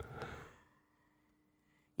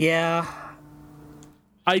 Yeah.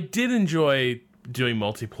 I did enjoy doing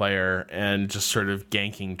multiplayer and just sort of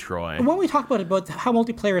ganking Troy. Why don't we talk about how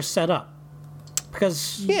multiplayer is set up?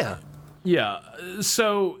 Because yeah.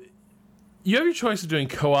 So you have your choice of doing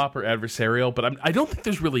co-op or adversarial, but I don't think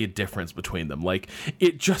there's really a difference between them. Like,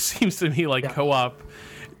 it just seems to me like co-op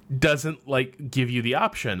doesn't like give you the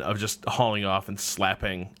option of just hauling off and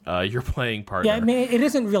slapping your playing partner. Yeah, I mean, it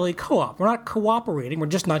isn't really co-op. We're not cooperating. We're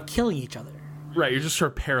just not killing each other. Right, you're just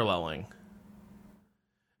sort of paralleling.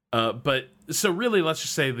 But so really, let's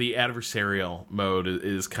just say the adversarial mode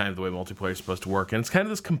is kind of the way multiplayer is supposed to work, and it's kind of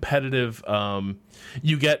this competitive.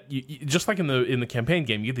 You get just like in the campaign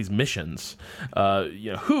game, you get these missions.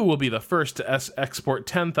 Who will be the first to export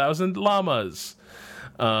 10,000 llamas?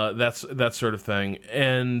 That's that sort of thing,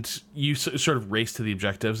 and you sort of race to the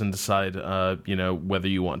objectives and decide, whether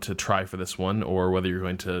you want to try for this one or whether you're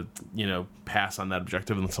going to, pass on that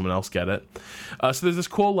objective and let someone else get it. So there's this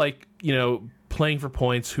cool, playing for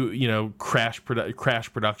points, crash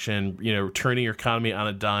production, turning your economy on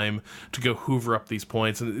a dime to go hoover up these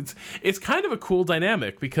points, and it's kind of a cool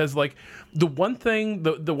dynamic because the one thing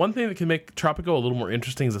that can make Tropico a little more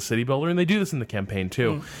interesting as a city builder, and they do this in the campaign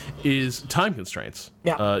too, is time constraints.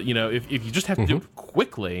 Yeah. If you just have to do it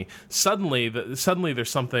quickly, suddenly there's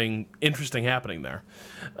something interesting happening there.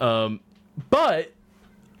 But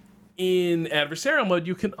in adversarial mode,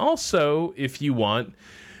 you can also, if you want,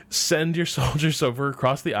 send your soldiers over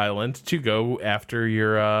across the island to go after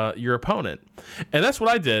your opponent. And that's what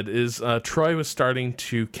I did. Is Troy was starting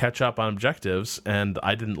to catch up on objectives, and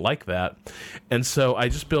I didn't like that. And so I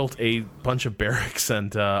just built a bunch of barracks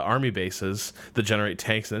and army bases that generate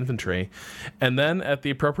tanks and infantry. And then at the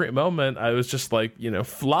appropriate moment, I was just like,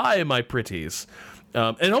 fly, my pretties.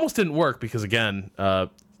 And it almost didn't work because, again,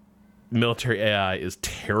 military AI is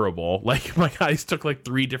terrible. Like, my guys took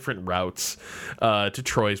 3 different routes to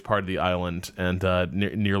Troy's part of the island and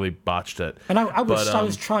nearly botched it. And I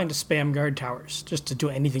was trying to spam guard towers just to do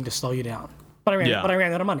anything to slow you down, but I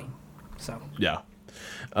ran out of money. So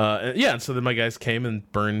and so then my guys came and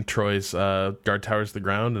burned Troy's guard towers to the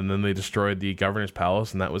ground, and then they destroyed the governor's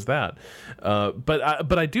palace, and that was that.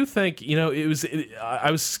 But I do think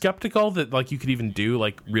I was skeptical that you could even do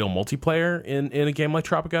real multiplayer in a game like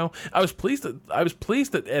Tropico. I was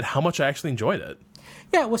pleased at how much I actually enjoyed it.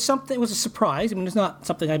 Yeah, it was a surprise. I mean, it's not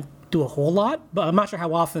something I do a whole lot, but I'm not sure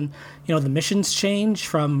how often the missions change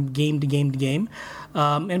from game to game to game.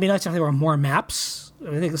 It'd be nice if there were more maps.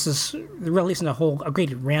 I think there really isn't a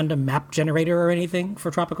great random map generator or anything for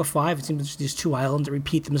Tropico 5. It seems just these 2 islands that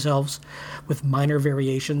repeat themselves with minor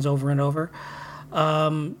variations over and over. So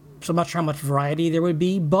I'm not sure how much variety there would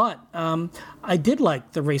be, but I did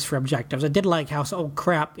like the race for objectives. I did like how,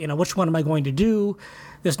 which one am I going to do?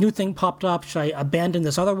 This new thing popped up. Should I abandon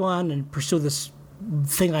this other one and pursue this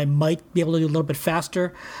thing I might be able to do a little bit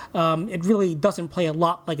faster? It really doesn't play a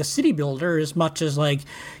lot like a city builder as much as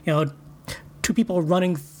 2 people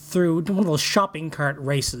running through one of those shopping cart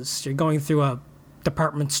races. You're going through a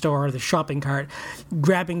department store, the shopping cart,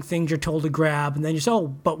 grabbing things you're told to grab, and then you say, oh,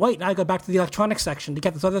 but wait, now I go back to the electronics section to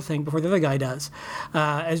get this other thing before the other guy does.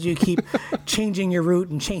 As you keep changing your route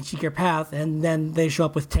and changing your path, and then they show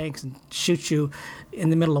up with tanks and shoot you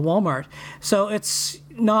in the middle of Walmart. So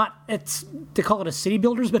to call it a city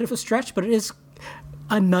builder is a bit of a stretch, but it is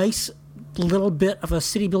a nice little bit of a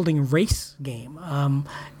city building race game.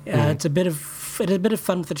 It's a bit of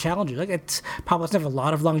fun with the challenges. It's probably doesn't have a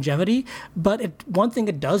lot of longevity, but one thing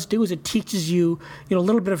it does do is it teaches you, a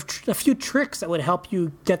little bit of a few tricks that would help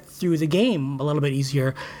you get through the game a little bit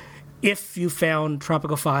easier. If you found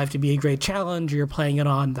Tropico 5 to be a great challenge, or you're playing it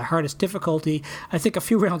on the hardest difficulty, I think a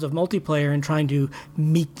few rounds of multiplayer and trying to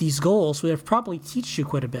meet these goals would probably teach you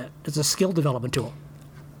quite a bit. It's a skill development tool.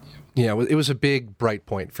 Yeah, it was a big bright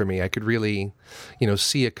point for me. I could really,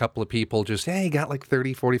 see a couple of people just, hey, got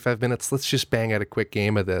 30, 45 minutes. Let's just bang out a quick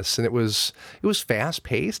game of this. And it was fast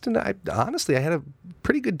paced. And I had a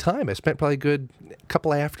pretty good time. I spent probably a good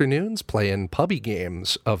couple of afternoons playing pubby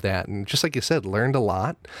games of that. And just like you said, learned a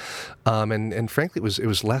lot. And frankly, it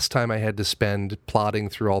was less time I had to spend plodding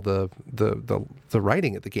through all the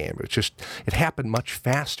writing of the game. It happened much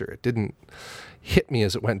faster. It didn't hit me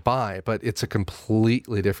as it went by, but it's a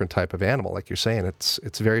completely different type of animal. Like you're saying, it's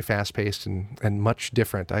very fast-paced and much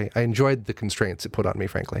different. I enjoyed the constraints it put on me,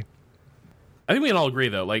 frankly. I think we can all agree,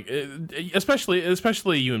 though,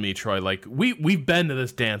 especially you and me, Troy, we've been to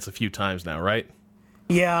this dance a few times now, right?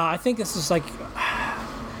 Yeah, I think this is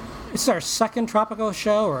it's our second Tropico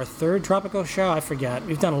show or our third Tropico show. I forget.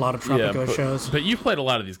 We've done a lot of Tropico shows. But you've played a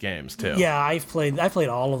lot of these games too. Yeah, I played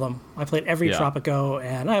all of them. I played every Tropico,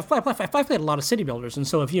 and I've played a lot of city builders, and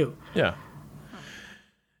so have you. Yeah.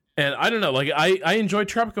 And I don't know, I enjoyed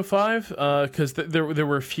Tropico 5 because there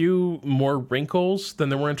were a few more wrinkles than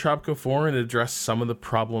there were in Tropico 4, and it addressed some of the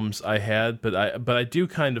problems I had. But I do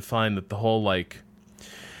kind of find that the whole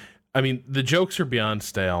the jokes are beyond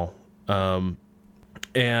stale.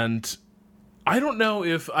 And I don't know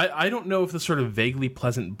if the sort of vaguely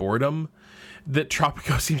pleasant boredom that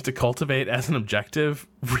Tropico seems to cultivate as an objective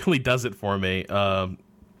really does it for me, or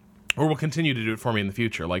will continue to do it for me in the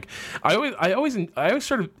future. Like I always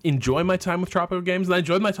sort of enjoy my time with Tropico games, and I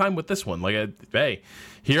enjoyed my time with this one. Like, hey,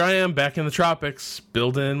 here I am back in the tropics,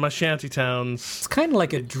 building my shanty towns. It's kind of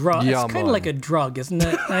like a drug. Yeah, it's kind of like a drug, isn't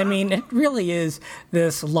it? I mean, it really is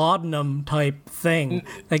this laudanum type thing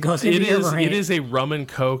that goes into your brain. It is a rum and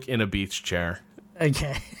coke in a beach chair.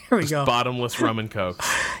 Okay, here we go. Bottomless rum and coke.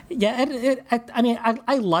 Yeah,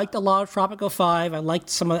 I liked a lot of Tropico 5. I liked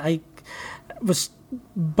some of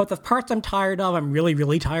but the parts I'm tired of, I'm really,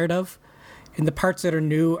 really tired of. And the parts that are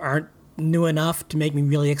new aren't new enough to make me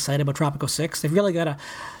really excited about Tropico 6. They've really got to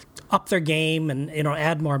up their game and,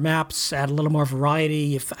 add more maps, add a little more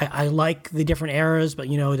variety. If I like the different eras, but,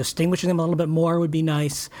 distinguishing them a little bit more would be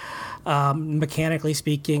nice. Mechanically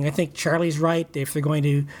speaking, I think Charlie's right. If they're going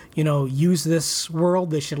to, use this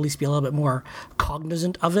world, they should at least be a little bit more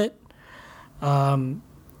cognizant of it. I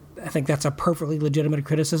think that's a perfectly legitimate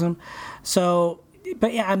criticism. So,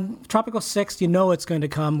 but yeah, Tropico 6, it's going to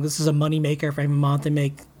come. This is a moneymaker for Hammermont.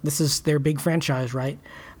 This is their big franchise, right?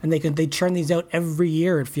 And they churn these out every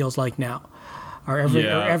year, it feels like now. Or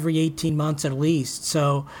every 18 months at least.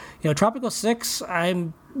 So, Tropico 6,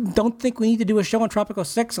 don't think we need to do a show on Tropico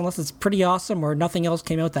 6 unless it's pretty awesome or nothing else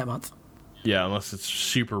came out that month. Yeah, unless it's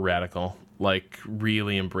super radical, like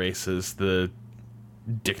really embraces the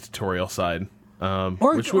dictatorial side,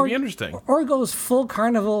 which would be interesting. Or goes full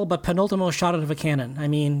carnival, but penultimo shot out of a cannon. I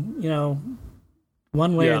mean,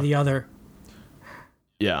 one way or the other.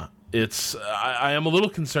 Yeah. It's I am a little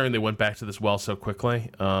concerned they went back to this well so quickly,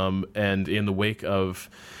 and in the wake of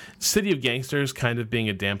City of Gangsters kind of being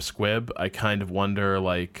a damp squib, I kind of wonder,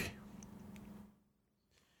 like,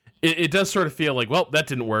 it does sort of feel like, well, that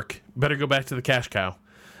didn't work, better go back to the cash cow,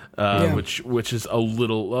 which is a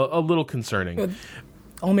little concerning.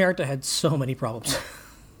 Omerta had so many problems.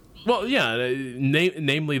 Well, yeah,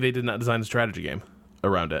 namely they did not design a strategy game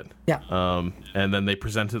around it. Yeah. And then they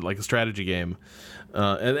presented it like a strategy game.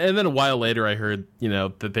 And then a while later, I heard,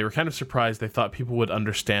 that they were kind of surprised. They thought people would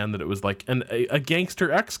understand that it was like a gangster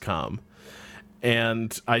XCOM.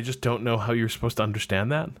 And I just don't know how you're supposed to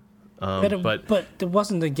understand that. But it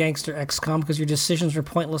wasn't a gangster XCOM because your decisions were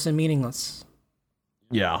pointless and meaningless.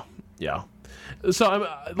 Yeah. So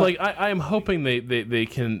I am hoping they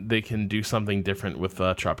can do something different with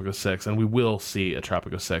Tropico 6, and we will see a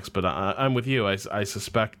Tropico 6. But I'm with you. I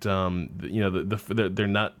suspect they're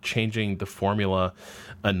not changing the formula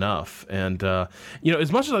enough. And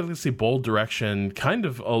as much as I'd like to see bold direction, kind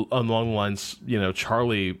of along the lines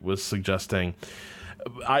Charlie was suggesting,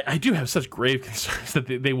 I do have such grave concerns that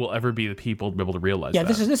they will ever be the people to be able to realize. Yeah,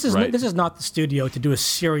 that, this is not the studio to do a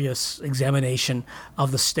serious examination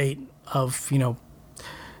of the state of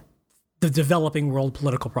the developing world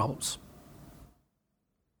political problems.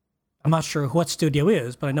 I'm not sure what studio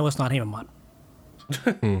is, but I know it's not Hammermont.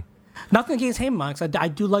 Nothing against Hammermont, because I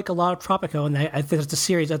do like a lot of Tropico, and I think it's a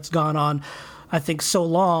series that's gone on, I think, so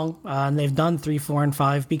long, and they've done 3, 4, and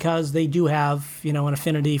 5 because they do have an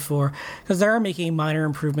affinity for, because they are making minor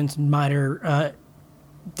improvements and minor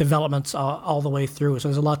developments all the way through. So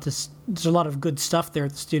there's a lot of good stuff there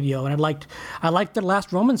at the studio, and I liked their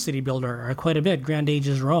last Roman city builder quite a bit, Grand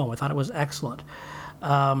Ages Rome. I thought it was excellent,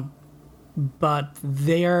 but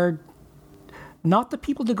they're not the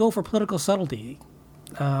people to go for political subtlety.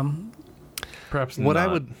 Perhaps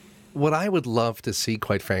not. What I would love to see,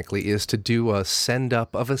 quite frankly, is to do a send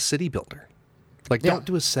up of a city builder. Like, don't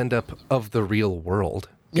do a send up of the real world.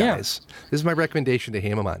 Guys, this is my recommendation to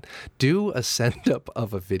Hammermont. Do a send-up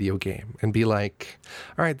of a video game and be like,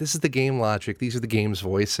 all right, this is the game logic, these are the game's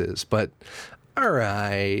voices, but all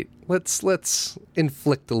right, let's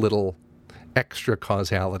inflict a little extra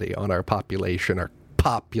causality on our population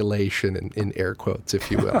in air quotes, if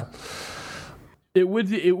you will. It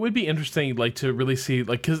would be interesting, like, to really see,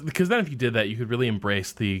 like, because then if you did that, you could really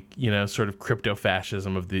embrace the sort of crypto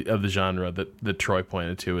fascism of the genre that Troy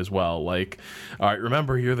pointed to as well. Like, all right,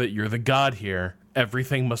 remember you're the god here.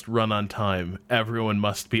 Everything must run on time. Everyone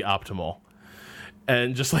must be optimal.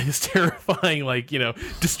 And just like this terrifying, like,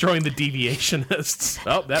 destroying the deviationists.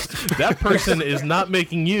 Oh, that person is not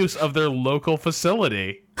making use of their local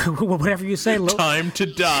facility. Whatever you say, time to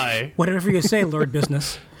die. Whatever you say, Lord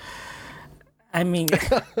Business. I mean,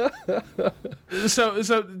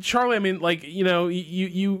 so Charlie, I mean, like,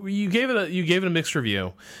 you gave it a mixed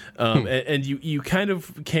review, and you kind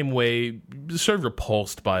of came away sort of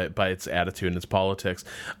repulsed by its attitude and its politics.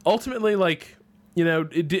 Ultimately, like,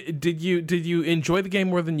 did you enjoy the game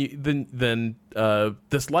more than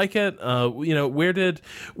dislike it? Where did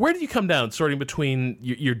you come down sorting between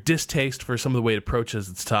your distaste for some of the way it approaches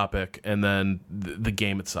its topic and then the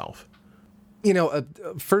game itself?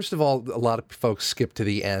 First of all, a lot of folks skip to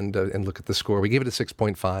the end and look at the score. We gave it a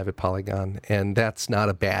 6.5 at Polygon, and that's not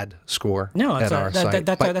a bad score. No, it's at our site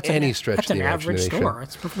by any stretch of the imagination. That's an average score.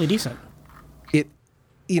 It's perfectly decent.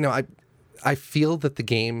 I feel that the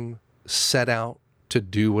game set out to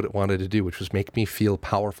do what it wanted to do, which was make me feel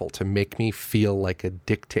powerful, to make me feel like a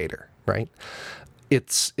dictator, right?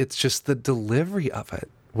 It's just the delivery of it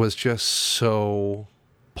was just so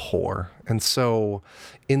poor and so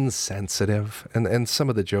insensitive, and some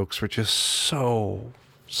of the jokes were just so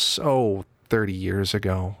 30 years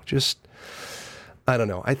ago. Just, I don't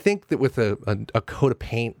know. I think that with a coat of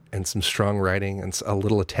paint and some strong writing and a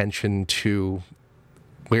little attention to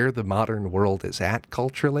where the modern world is at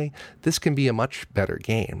culturally, this can be a much better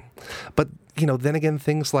game. But, then again,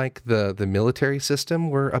 things like the military system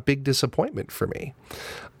were a big disappointment for me.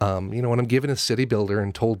 When I'm given a city builder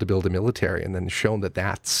and told to build a military and then shown that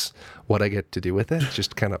that's what I get to do with it,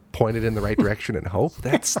 just kind of pointed in the right direction and hope,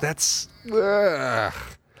 that's ugh.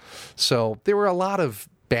 So there were a lot of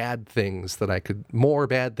more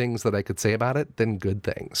bad things that I could say about it than good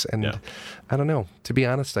things. And I don't know, to be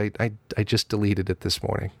honest, I just deleted it this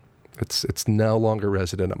morning. It's no longer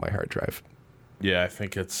resident on my hard drive. Yeah, I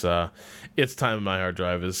think it's time my hard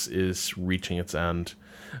drive is reaching its end.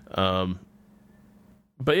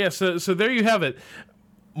 But yeah, so there you have it.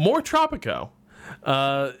 More Tropico.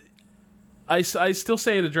 I still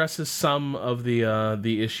say it addresses some of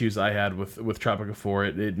the issues I had with Tropico 4.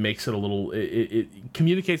 It makes it a little... It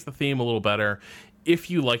communicates the theme a little better if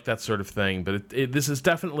you like that sort of thing. But this is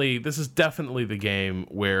definitely the game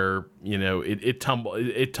where, it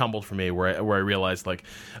tumbled for me, where I realized, like,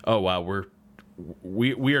 oh wow,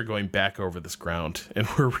 we are going back over this ground, and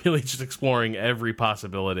we're really just exploring every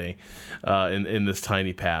possibility in this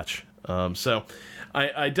tiny patch. So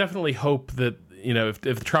I definitely hope that, if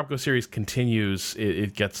the Tropico series continues,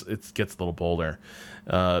 it gets a little bolder,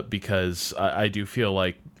 because I do feel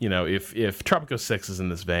like, if Tropico 6 is in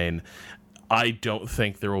this vein, I don't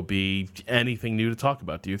think there will be anything new to talk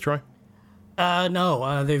about. Do you, Troy?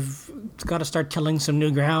 No, they've got to start tilling some new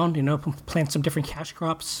ground, plant some different cash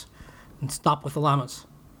crops, and stop with the llamas.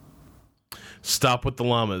 Stop with the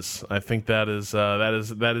llamas. I think that is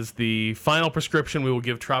the final prescription we will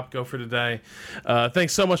give Tropico for today.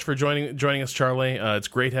 Thanks so much for joining us, Charlie. It's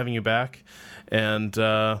great having you back. And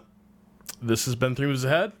this has been 3 Moves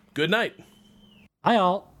Ahead. Good night. Bye,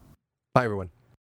 all. Bye, everyone.